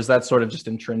dynamics, or is that sort of just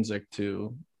intrinsic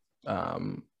to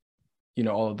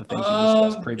all of the things you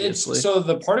discussed previously? So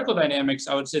the particle dynamics,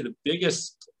 I would say the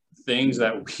biggest things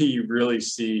that we really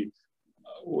see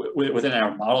within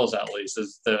our models, at least,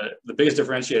 is the biggest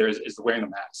differentiator is wearing the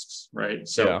masks, right?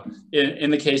 So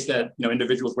in the case that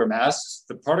individuals wear masks,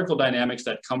 the particle dynamics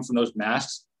that come from those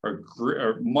masks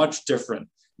are much different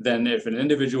than if an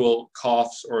individual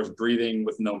coughs or is breathing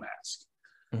with no mask.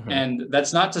 And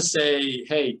that's not to say,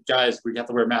 hey guys, we have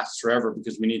to wear masks forever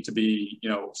because we need to be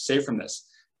safe from this.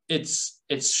 It's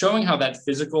showing how that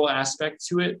physical aspect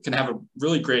to it can have a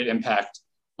really great impact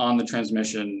on the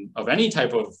transmission of any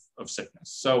type of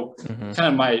sickness. So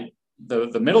kind of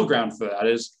the middle ground for that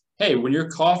is, hey, when you're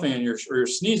coughing and you're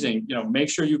sneezing, make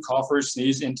sure you cough or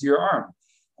sneeze into your arm.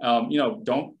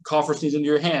 Don't cough or sneeze into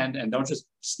your hand, and don't just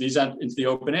sneeze out into the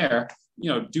open air.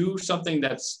 Do something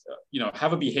that's,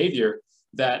 have a behavior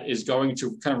that is going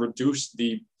to kind of reduce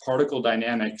the particle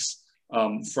dynamics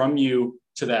from you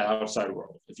to that outside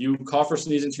world. If you cough or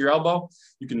sneeze into your elbow,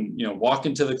 you can, walk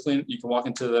into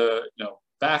the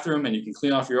bathroom and you can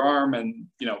clean off your arm, and,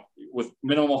 with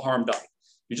minimal harm done.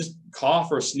 You just cough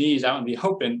or sneeze out in the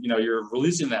open, you're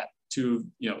releasing that to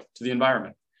the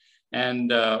environment. And,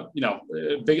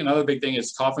 another big thing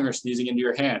is coughing or sneezing into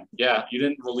your hand. Yeah, you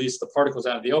didn't release the particles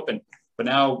out in the open, but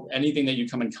now anything that you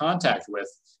come in contact with,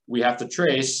 we have to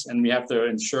trace, and we have to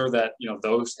ensure that,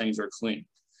 those things are clean.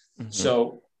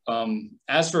 So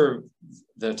as for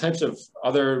the types of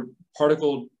other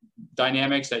particle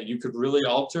dynamics that you could really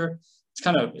alter,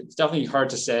 it's definitely hard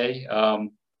to say.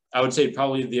 I would say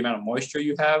probably the amount of moisture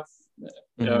you have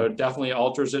definitely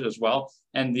alters it as well,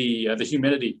 and the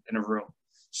humidity in a room.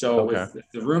 So if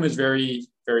the room is very,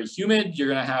 very humid, you're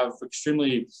going to have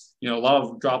extremely, a lot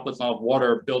of droplets, a lot of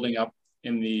water building up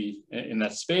in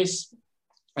that space,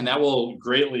 and that will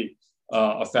greatly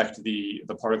affect the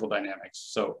particle dynamics.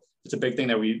 So it's a big thing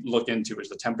that we look into is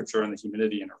the temperature and the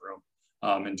humidity in a room,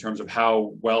 in terms of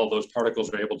how well those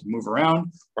particles are able to move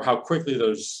around, or how quickly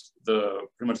pretty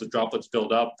much the droplets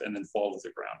build up and then fall to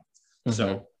the ground. Mm-hmm.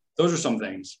 So those are some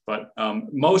things, but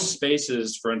most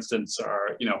spaces, for instance,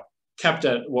 are, kept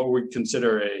at what we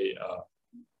consider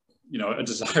a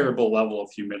desirable level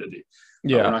of humidity.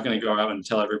 Yeah. We're not going to go out and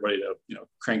tell everybody to,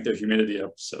 crank their humidity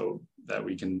up so that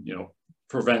we can,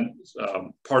 prevent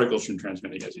particles from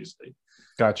transmitting as easily.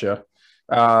 Gotcha.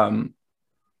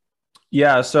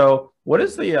 Yeah. So what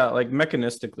is the, like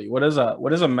mechanistically, what does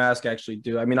a mask actually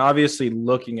do? I mean, obviously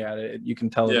looking at it, you can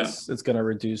tell it's going to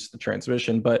reduce the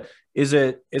transmission, but is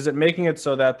it making it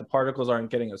so that the particles aren't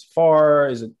getting as far?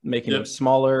 Is it making them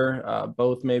smaller?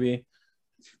 Both maybe?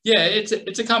 Yeah,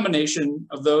 it's a combination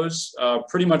of those.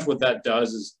 Pretty much what that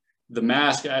does is the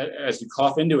mask, as you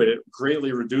cough into it, it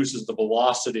greatly reduces the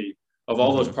velocity of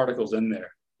all those particles in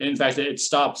there. In fact, it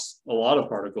stops a lot of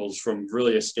particles from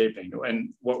really escaping. And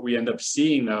what we end up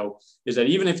seeing, though, is that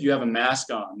even if you have a mask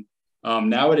on,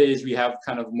 nowadays we have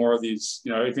kind of more of these,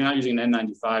 if you're not using an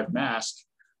N95 mask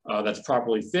that's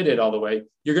properly fitted all the way,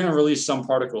 you're going to release some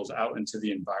particles out into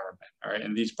the environment. All right.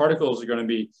 And these particles are going to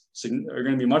be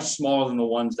much smaller than the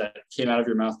ones that came out of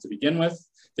your mouth to begin with.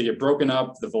 They get broken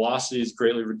up, the velocity is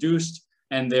greatly reduced,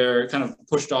 and they're kind of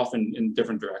pushed off in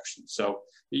different directions. So,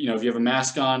 if you have a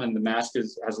mask on and the mask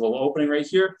has a little opening right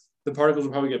here, the particles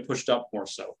will probably get pushed up more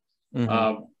so.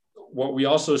 Mm-hmm. What we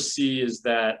also see is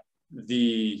that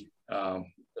the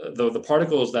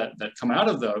particles that come out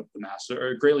of the mask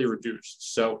are greatly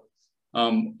reduced. So,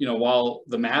 while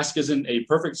the mask isn't a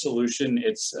perfect solution,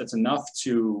 it's enough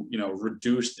to,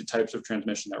 reduce the types of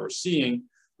transmission that we're seeing.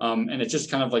 And it's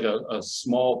just kind of like a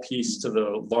small piece to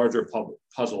the larger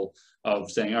puzzle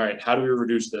of saying, all right, how do we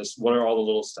reduce this? What are all the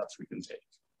little steps we can take?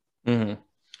 Mm-hmm.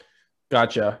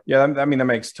 Gotcha. Yeah, I mean, that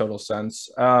makes total sense.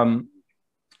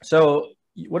 So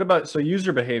what about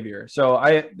user behavior? So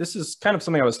this is kind of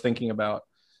something I was thinking about.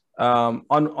 On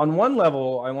one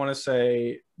level, I want to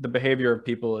say the behavior of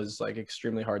people is like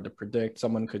extremely hard to predict.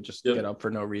 Someone could just get up for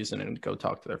no reason and go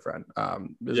talk to their friend.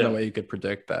 There's no way you could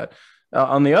predict that.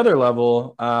 On the other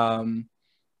level,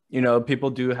 people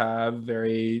do have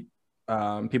very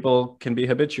people can be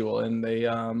habitual, and they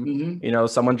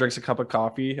someone drinks a cup of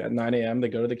coffee at 9 a.m. they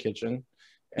go to the kitchen,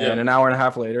 and an hour and a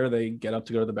half later they get up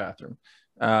to go to the bathroom.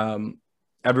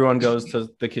 Everyone goes to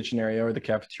the kitchen area or the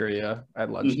cafeteria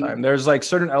at lunchtime. Mm-hmm. There's like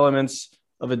certain elements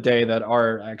of a day that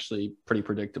are actually pretty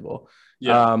predictable.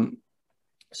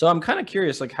 So I'm kind of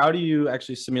curious, like, how do you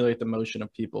actually simulate the motion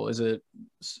of people? Is it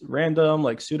random,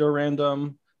 like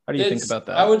pseudo-random? How do you think about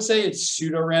that? I would say it's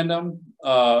pseudo-random.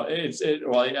 I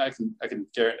can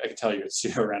tell you it's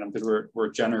pseudo-random because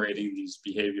we're generating these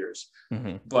behaviors.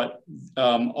 Mm-hmm. But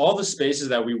all the spaces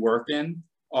that we work in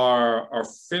are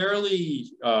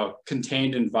fairly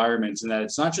contained environments, in that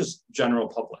it's not just general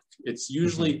public. It's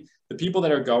usually the people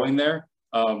that are going there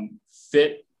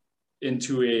fit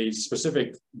into a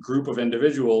specific group of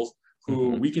individuals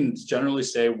who we can generally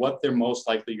say what they're most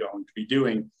likely going to be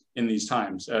doing in these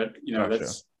times.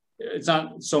 Gotcha. It's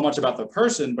not so much about the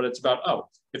person, but it's about,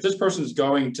 if this person's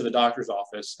going to the doctor's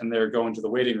office and they're going to the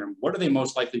waiting room, what are they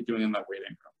most likely doing in that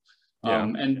waiting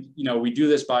room? And we do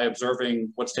this by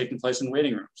observing what's taking place in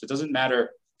waiting rooms. It doesn't matter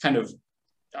kind of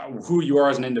who you are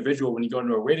as an individual when you go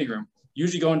into a waiting room. You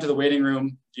usually go into the waiting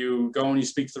room, you go and you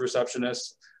speak to the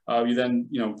receptionist, you then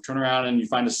turn around and you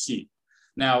find a seat.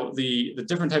 Now, the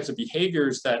different types of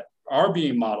behaviors that are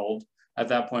being modeled at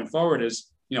that point forward is,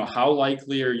 how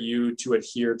likely are you to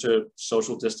adhere to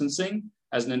social distancing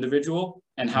as an individual,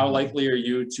 and how likely are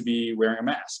you to be wearing a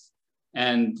mask?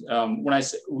 And when I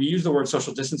say, we use the word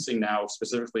social distancing now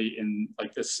specifically in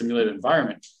like this simulated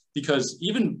environment, because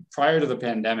even prior to the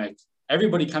pandemic,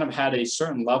 everybody kind of had a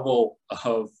certain level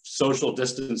of social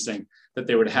distancing that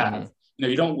they would have.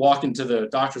 You don't walk into the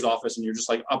doctor's office and you're just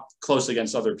like up close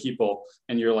against other people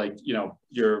and you're like,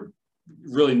 you're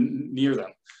really near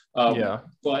them.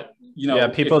 But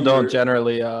people don't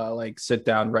generally like sit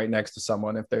down right next to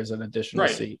someone if there's an additional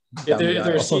seat. If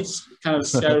there are seats kind of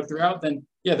scattered throughout, then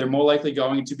they're more likely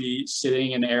going to be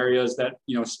sitting in areas that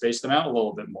space them out a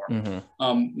little bit more.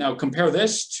 Now compare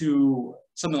this to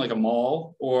something like a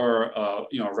mall or a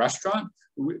restaurant.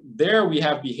 There we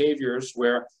have behaviors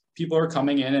where people are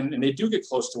coming in and they do get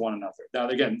close to one another. Now,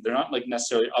 again, they're not like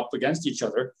necessarily up against each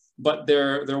other, but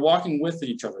they're walking with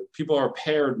each other. People are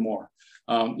paired more.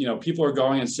 People are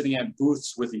going and sitting at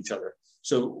booths with each other.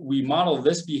 So we model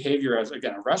this behavior as,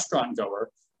 again, a restaurant goer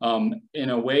in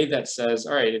a way that says,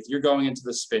 all right, if you're going into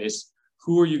this space,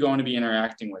 who are you going to be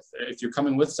interacting with? If you're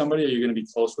coming with somebody, are you going to be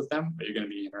close with them? Are you going to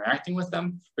be interacting with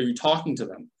them? Are you talking to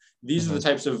them? These are the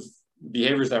types of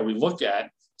behaviors that we look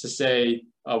at to say,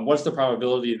 what's the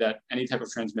probability that any type of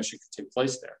transmission could take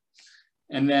place there?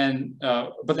 And then,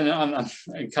 but then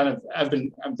I've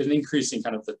been increasing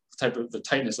kind of the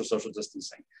tightness of social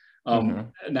distancing.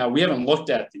 Now we haven't looked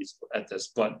at this,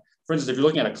 but for instance, if you're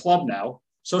looking at a club now,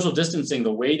 social distancing,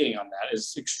 the weighting on that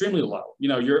is extremely low. You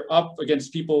know, you're up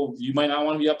against people you might not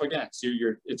want to be up against.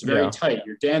 It's very tight.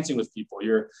 You're dancing with people.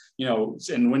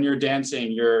 And when you're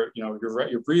dancing, you're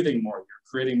breathing more. You're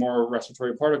creating more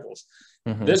respiratory particles.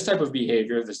 This type of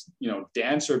behavior, this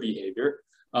dancer behavior,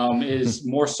 is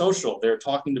more social. They're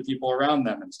talking to people around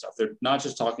them and stuff. They're not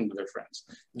just talking to their friends.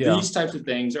 These types of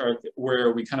things are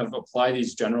where we kind of apply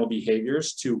these general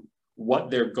behaviors to what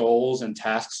their goals and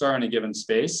tasks are in a given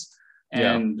space.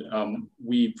 And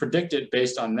we predict it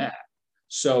based on that.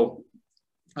 So,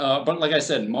 but like I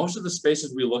said, most of the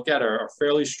spaces we look at are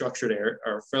fairly structured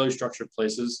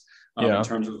places in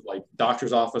terms of like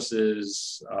doctor's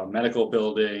offices, medical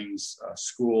buildings,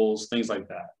 schools, things like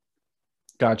that.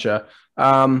 Gotcha.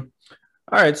 All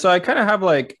right. So I kind of have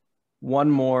like one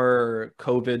more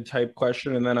COVID type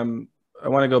question, and then I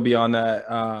want to go beyond that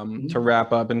to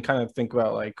wrap up and kind of think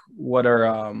about like what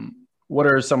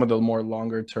are some of the more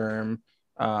longer term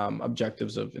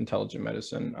objectives of intelligent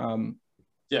medicine.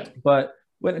 But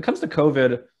when it comes to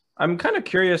COVID, I'm kind of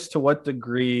curious to what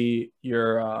degree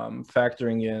you're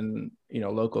factoring in,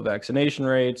 local vaccination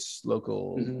rates,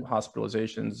 local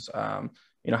hospitalizations,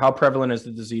 how prevalent is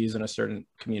the disease in a certain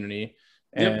community,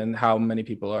 and how many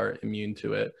people are immune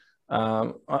to it.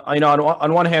 On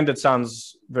one hand, it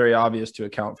sounds very obvious to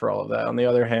account for all of that. On the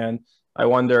other hand, I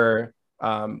wonder,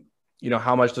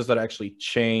 how much does that actually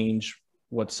change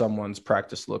what someone's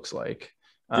practice looks like?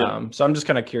 So I'm just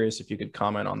kind of curious if you could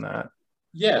comment on that.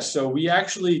 Yeah, so we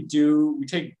actually we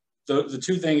take the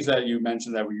two things that you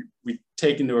mentioned that we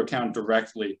take into account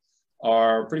directly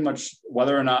are pretty much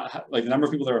whether or not, like the number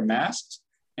of people that are masked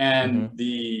and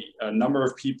the number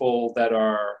of people that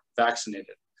are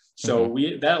vaccinated. So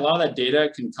a lot of that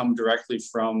data can come directly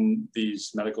from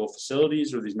these medical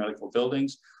facilities or these medical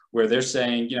buildings where they're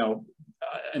saying,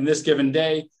 in this given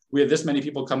day, we had this many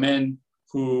people come in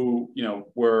who,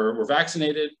 were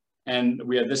vaccinated, and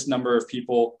we had this number of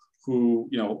people who,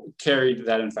 carried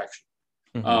that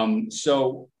infection.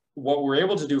 So what we're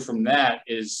able to do from that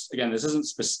is, again, this isn't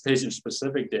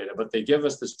patient-specific data, but they give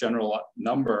us this general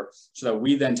number so that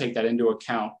we then take that into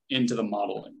account into the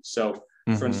modeling. So,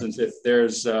 for instance, if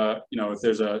there's a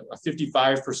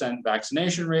 55%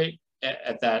 vaccination rate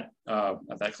at that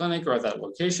clinic or at that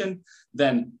location,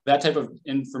 then that type of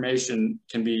information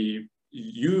can be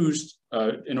used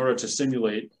in order to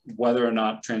simulate whether or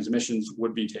not transmissions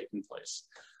would be taking place.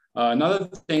 Another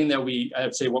thing that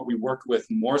I'd say what we work with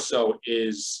more so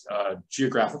is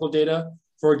geographical data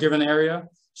for a given area.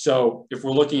 So if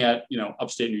we're looking at,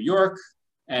 upstate New York,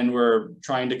 and we're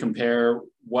trying to compare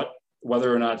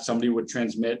whether or not somebody would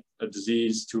transmit a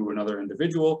disease to another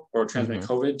individual or transmit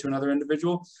COVID to another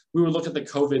individual, we would look at the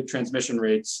COVID transmission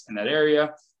rates in that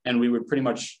area, and we would pretty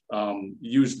much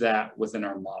use that within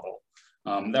our model.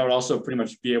 That would also pretty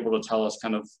much be able to tell us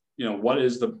kind of, what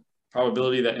is the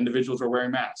probability that individuals are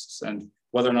wearing masks and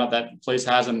whether or not that place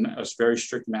has a very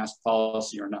strict mask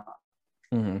policy or not.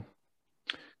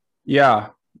 Yeah,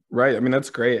 right. I mean, that's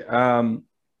great.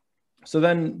 So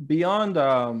then beyond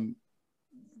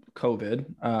COVID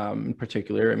in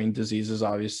particular, I mean, disease is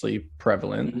obviously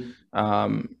prevalent,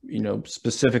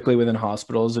 specifically within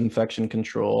hospitals. Infection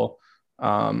control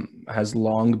has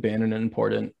long been an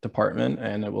important department,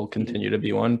 and it will continue to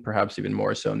be one, perhaps even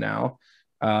more so now.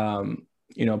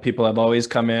 People have always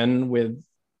come in with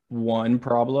one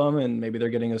problem, and maybe they're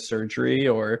getting a surgery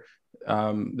or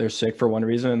they're sick for one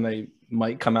reason, and they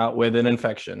might come out with an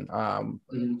infection,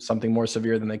 something more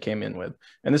severe than they came in with.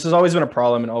 And this has always been a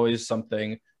problem and always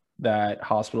something that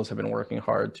hospitals have been working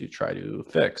hard to try to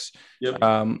fix.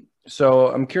 So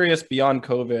I'm curious, beyond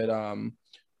COVID,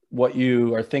 what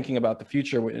you are thinking about the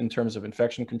future in terms of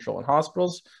infection control in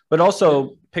hospitals, but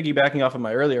also piggybacking off of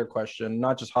my earlier question,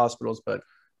 not just hospitals, but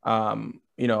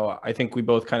I think we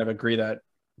both kind of agree that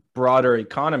broader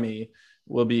economy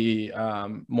will be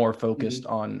more focused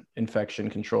on infection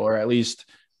control, or at least,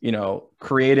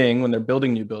 creating, when they're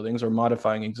building new buildings or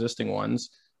modifying existing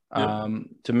ones,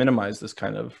 to minimize this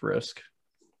kind of risk.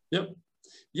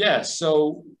 Yeah.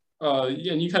 So,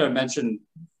 and you kind of mentioned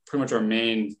pretty much our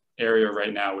main area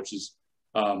right now, which is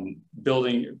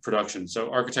building production.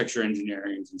 So architecture,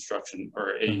 engineering, and construction,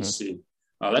 or AEC.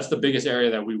 That's the biggest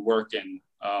area that we work in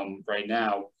right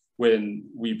now, when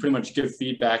we pretty much give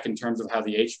feedback in terms of how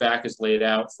the HVAC is laid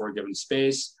out for a given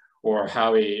space or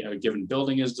how a given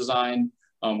building is designed.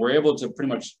 We're able to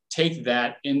pretty much take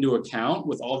that into account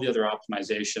with all the other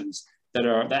optimizations that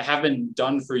have been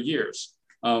done for years.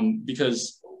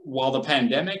 Because while the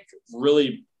pandemic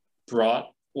really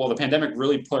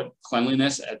put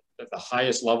cleanliness at the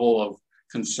highest level of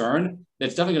concern,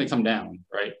 it's definitely going to come down,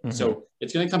 right? Mm-hmm. So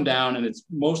it's going to come down, and it's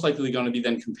most likely going to be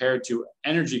then compared to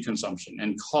energy consumption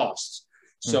and costs.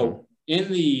 So in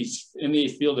the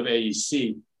field of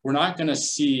AEC, we're not going to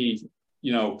see,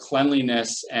 you know,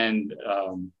 cleanliness and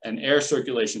air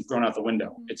circulation thrown out the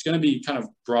window. It's going to be kind of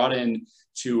brought in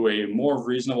to a more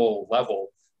reasonable level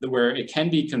where it can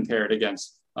be compared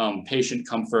against patient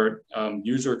comfort,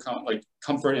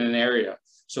 comfort in an area,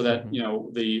 so that, you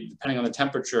know, depending on the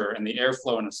temperature and the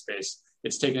airflow in a space,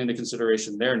 it's taken into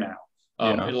consideration there now.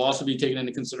 It'll also be taken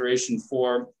into consideration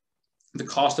for the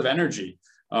cost of energy.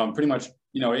 Pretty much,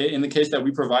 you know, in the case that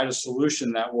we provide a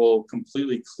solution that will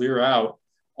completely clear out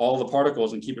all the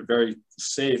particles and keep it very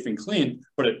safe and clean,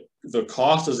 but the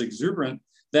cost is exuberant,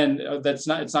 then it's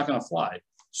not going to fly.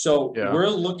 So we're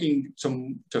looking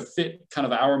to fit kind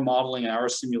of our modeling and our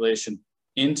simulation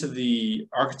into the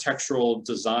architectural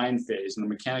design phase and the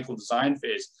mechanical design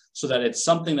phase, so that it's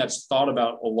something that's thought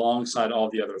about alongside all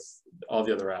the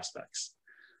other aspects.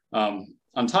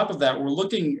 On top of that, we're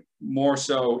looking more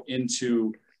so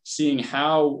into seeing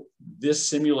how this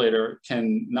simulator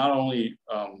can not only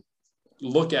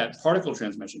look at particle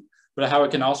transmission, but how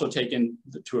it can also take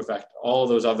into effect all of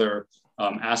those other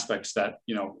aspects that,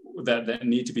 you know, that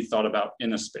need to be thought about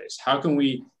in a space. How can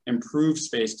we improve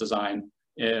space design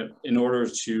in order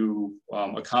to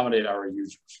accommodate our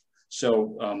users?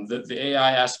 So the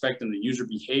AI aspect and the user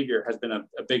behavior has been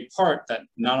a big part that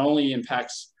not only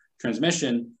impacts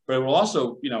transmission, but it will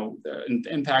also, you know,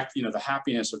 impact, you know, the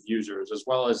happiness of users, as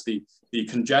well as the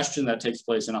congestion that takes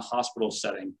place in a hospital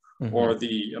setting, or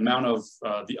the amount of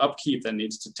the upkeep that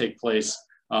needs to take place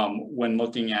when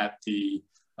looking at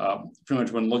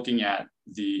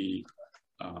the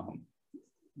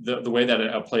way that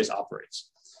a place operates.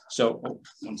 So,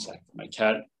 one sec, my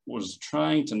cat was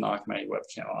trying to knock my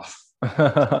webcam off.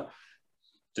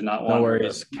 Did not want. No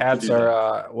worries. Cats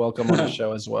are welcome on the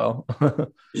show as well.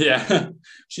 Yeah,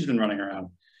 she's been running around.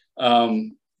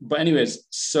 But anyways,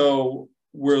 so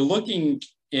we're looking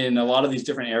in a lot of these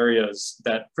different areas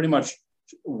that pretty much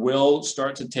will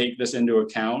start to take this into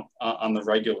account on the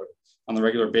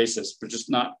regular basis, but just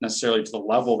not necessarily to the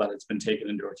level that it's been taken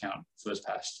into account for this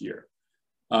past year.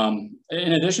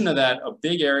 In addition to that, a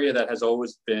big area that has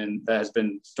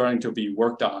been starting to be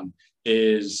worked on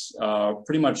is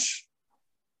pretty much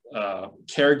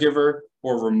caregiver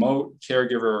or remote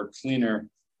caregiver or cleaner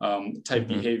type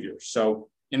behavior. So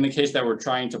in the case that we're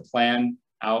trying to plan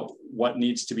out what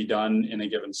needs to be done in a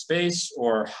given space,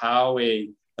 or how a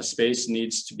space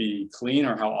needs to be clean,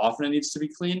 or how often it needs to be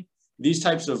clean, these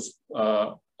types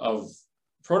of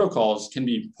protocols can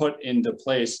be put into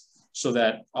place so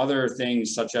that other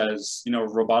things such as, you know,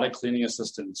 robotic cleaning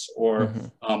assistants or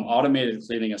automated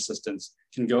cleaning assistants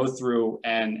can go through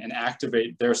and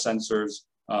activate their sensors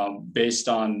based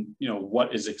on, you know,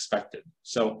 what is expected.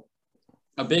 So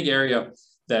a big area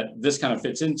that this kind of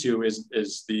fits into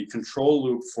is the control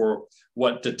loop for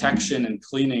what detection and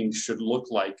cleaning should look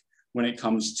like when it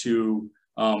comes to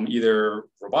either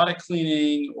robotic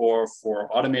cleaning or for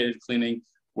automated cleaning,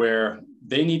 where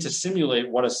they need to simulate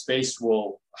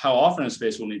how often a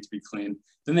space will need to be cleaned.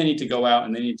 Then they need to go out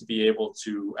and they need to be able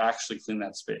to actually clean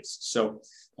that space. So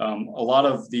a lot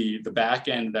of the back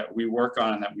end that we work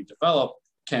on and that we develop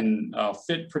can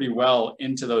fit pretty well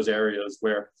into those areas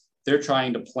where they're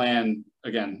trying to plan,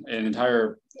 again, an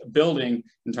entire building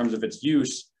in terms of its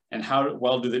use, and how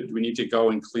well do we need to go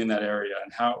and clean that area,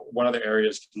 and what other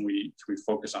areas can we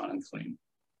focus on and clean?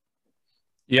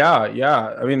 Yeah.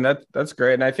 I mean, that's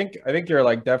great, and I think you're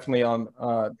like definitely on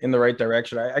in the right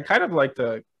direction. I kind of like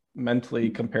to mentally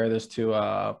compare this to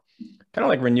kind of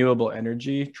like renewable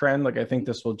energy trend. Like I think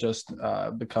this will just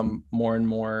become more and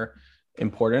more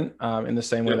important in the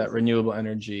same way that renewable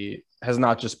energy has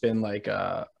not just been like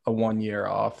a 1 year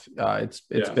off.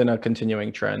 It's been a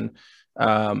continuing trend.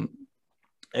 So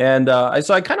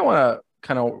I kind of want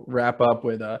to wrap up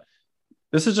with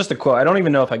this is just a quote. I don't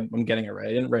even know if I'm getting it right.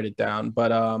 I didn't write it down,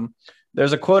 but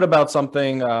there's a quote about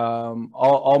something.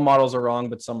 All models are wrong,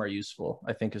 but some are useful,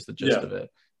 I think is the gist of it.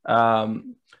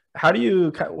 How do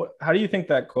you think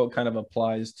that quote kind of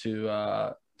applies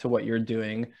to what you're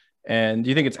doing? And do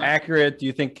you think it's accurate? Do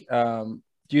you think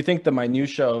the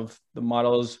minutia of the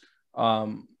models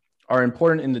are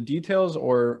important in the details,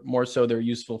 or more so they're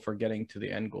useful for getting to the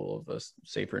end goal of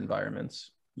safer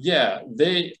environments? Yeah,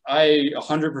 I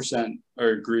 100%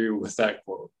 agree with that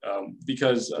quote,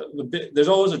 because there's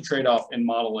always a trade-off in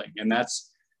modeling, and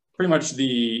that's pretty much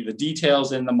the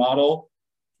details in the model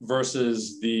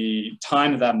versus the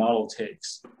time that model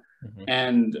takes. Mm-hmm.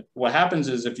 And what happens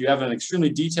is if you have an extremely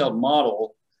detailed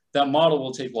model, that model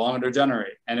will take longer to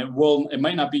generate, and it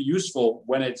might not be useful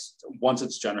once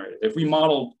it's generated. If we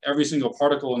model every single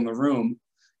particle in the room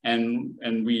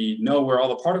and we know where all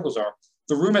the particles are,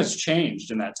 the room has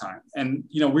changed in that time. And,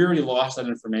 we already lost that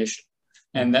information,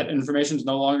 and that information is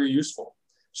no longer useful.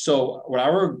 So what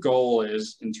our goal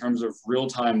is in terms of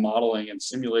real-time modeling and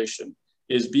simulation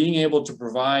is being able to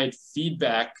provide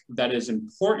feedback that is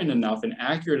important enough and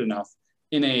accurate enough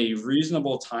in a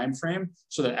reasonable time frame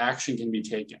so that action can be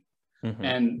taken.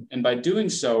 Mm-hmm. And by doing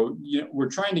so, we're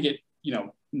trying to get,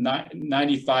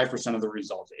 95% of the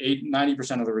results,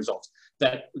 90% of the results.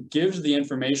 That gives the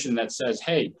information that says,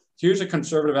 hey, here's a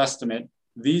conservative estimate.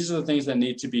 These are the things that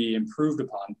need to be improved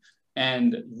upon.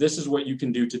 And this is what you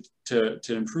can do to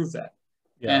improve that.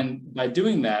 Yeah. And by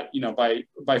doing that,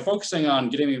 by focusing on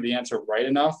getting the answer right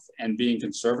enough and being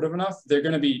conservative enough, they're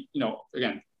going to be,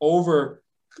 again,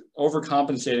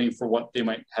 overcompensating for what they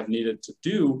might have needed to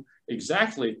do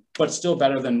exactly, but still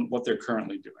better than what they're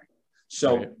currently doing.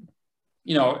 So, right.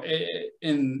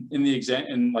 In the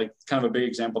exam, like kind of a big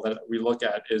example that we look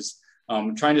at is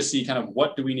trying to see kind of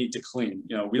what do we need to clean.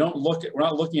 We're not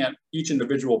looking at each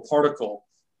individual particle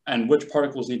and which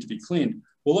particles need to be cleaned.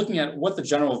 We're looking at what the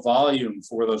general volume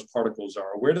for those particles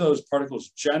are. Where do those particles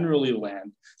generally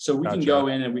land? So we can go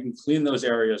in and we can clean those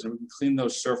areas and we can clean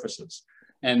those surfaces.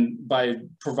 And by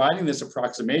providing this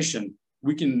approximation,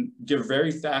 we can give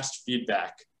very fast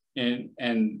feedback and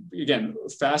again,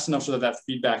 fast enough so that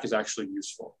feedback is actually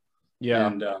useful. Yeah.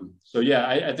 And I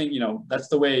think,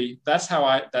 that's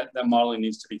how that modeling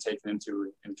needs to be taken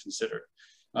into and considered.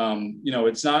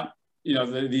 It's not,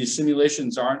 these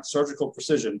simulations aren't surgical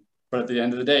precision, but at the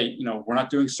end of the day, we're not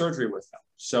doing surgery with them.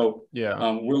 So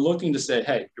we're looking to say,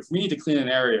 hey, if we need to clean an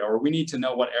area or we need to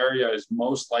know what area is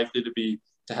most likely to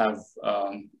have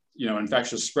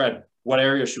infectious spread, what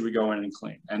area should we go in and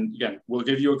clean? And again, we'll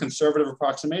give you a conservative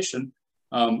approximation,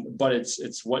 but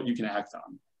it's what you can act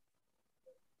on.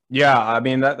 Yeah, I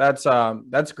mean that's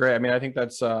great. I mean, I think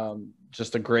that's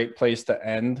just a great place to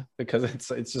end because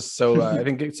it's just so I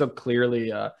think it so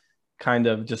clearly kind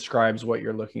of describes what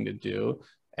you're looking to do.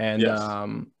 And yes. I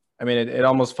mean, it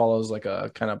almost follows like a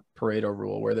kind of Pareto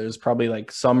rule where there's probably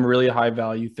like some really high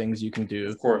value things you can do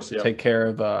of course, to take care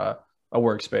of a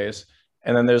workspace.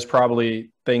 And then there's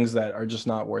probably things that are just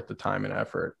not worth the time and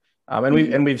effort.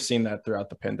 And we've seen that throughout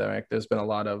the pandemic. There's been a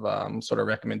lot of sort of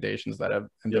recommendations that have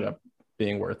ended up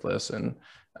being worthless and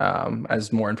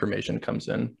as more information comes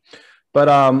in.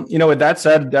 But, with that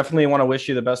said, definitely want to wish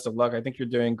you the best of luck. I think you're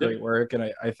doing great work.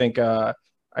 And I think you're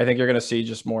going to see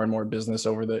just more and more business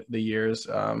over the years.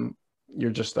 You're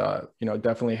just,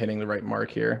 definitely hitting the right mark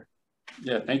here.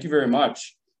 Yeah. Thank you very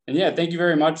much. And thank you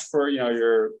very much for,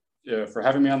 for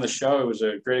having me on the show. It was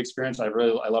a great experience. I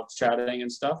loved chatting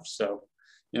and stuff. So,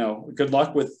 good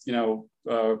luck with,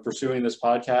 pursuing this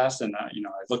podcast. And, I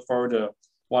look forward to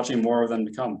watching more of them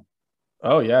to come.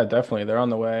 Oh yeah, definitely. They're on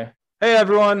the way. Hey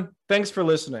everyone. Thanks for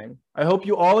listening. I hope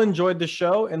you all enjoyed the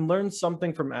show and learned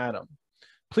something from Adam.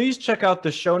 Please check out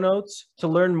the show notes to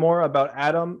learn more about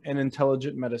Adam and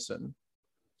intelligent medicine.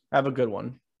 Have a good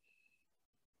one.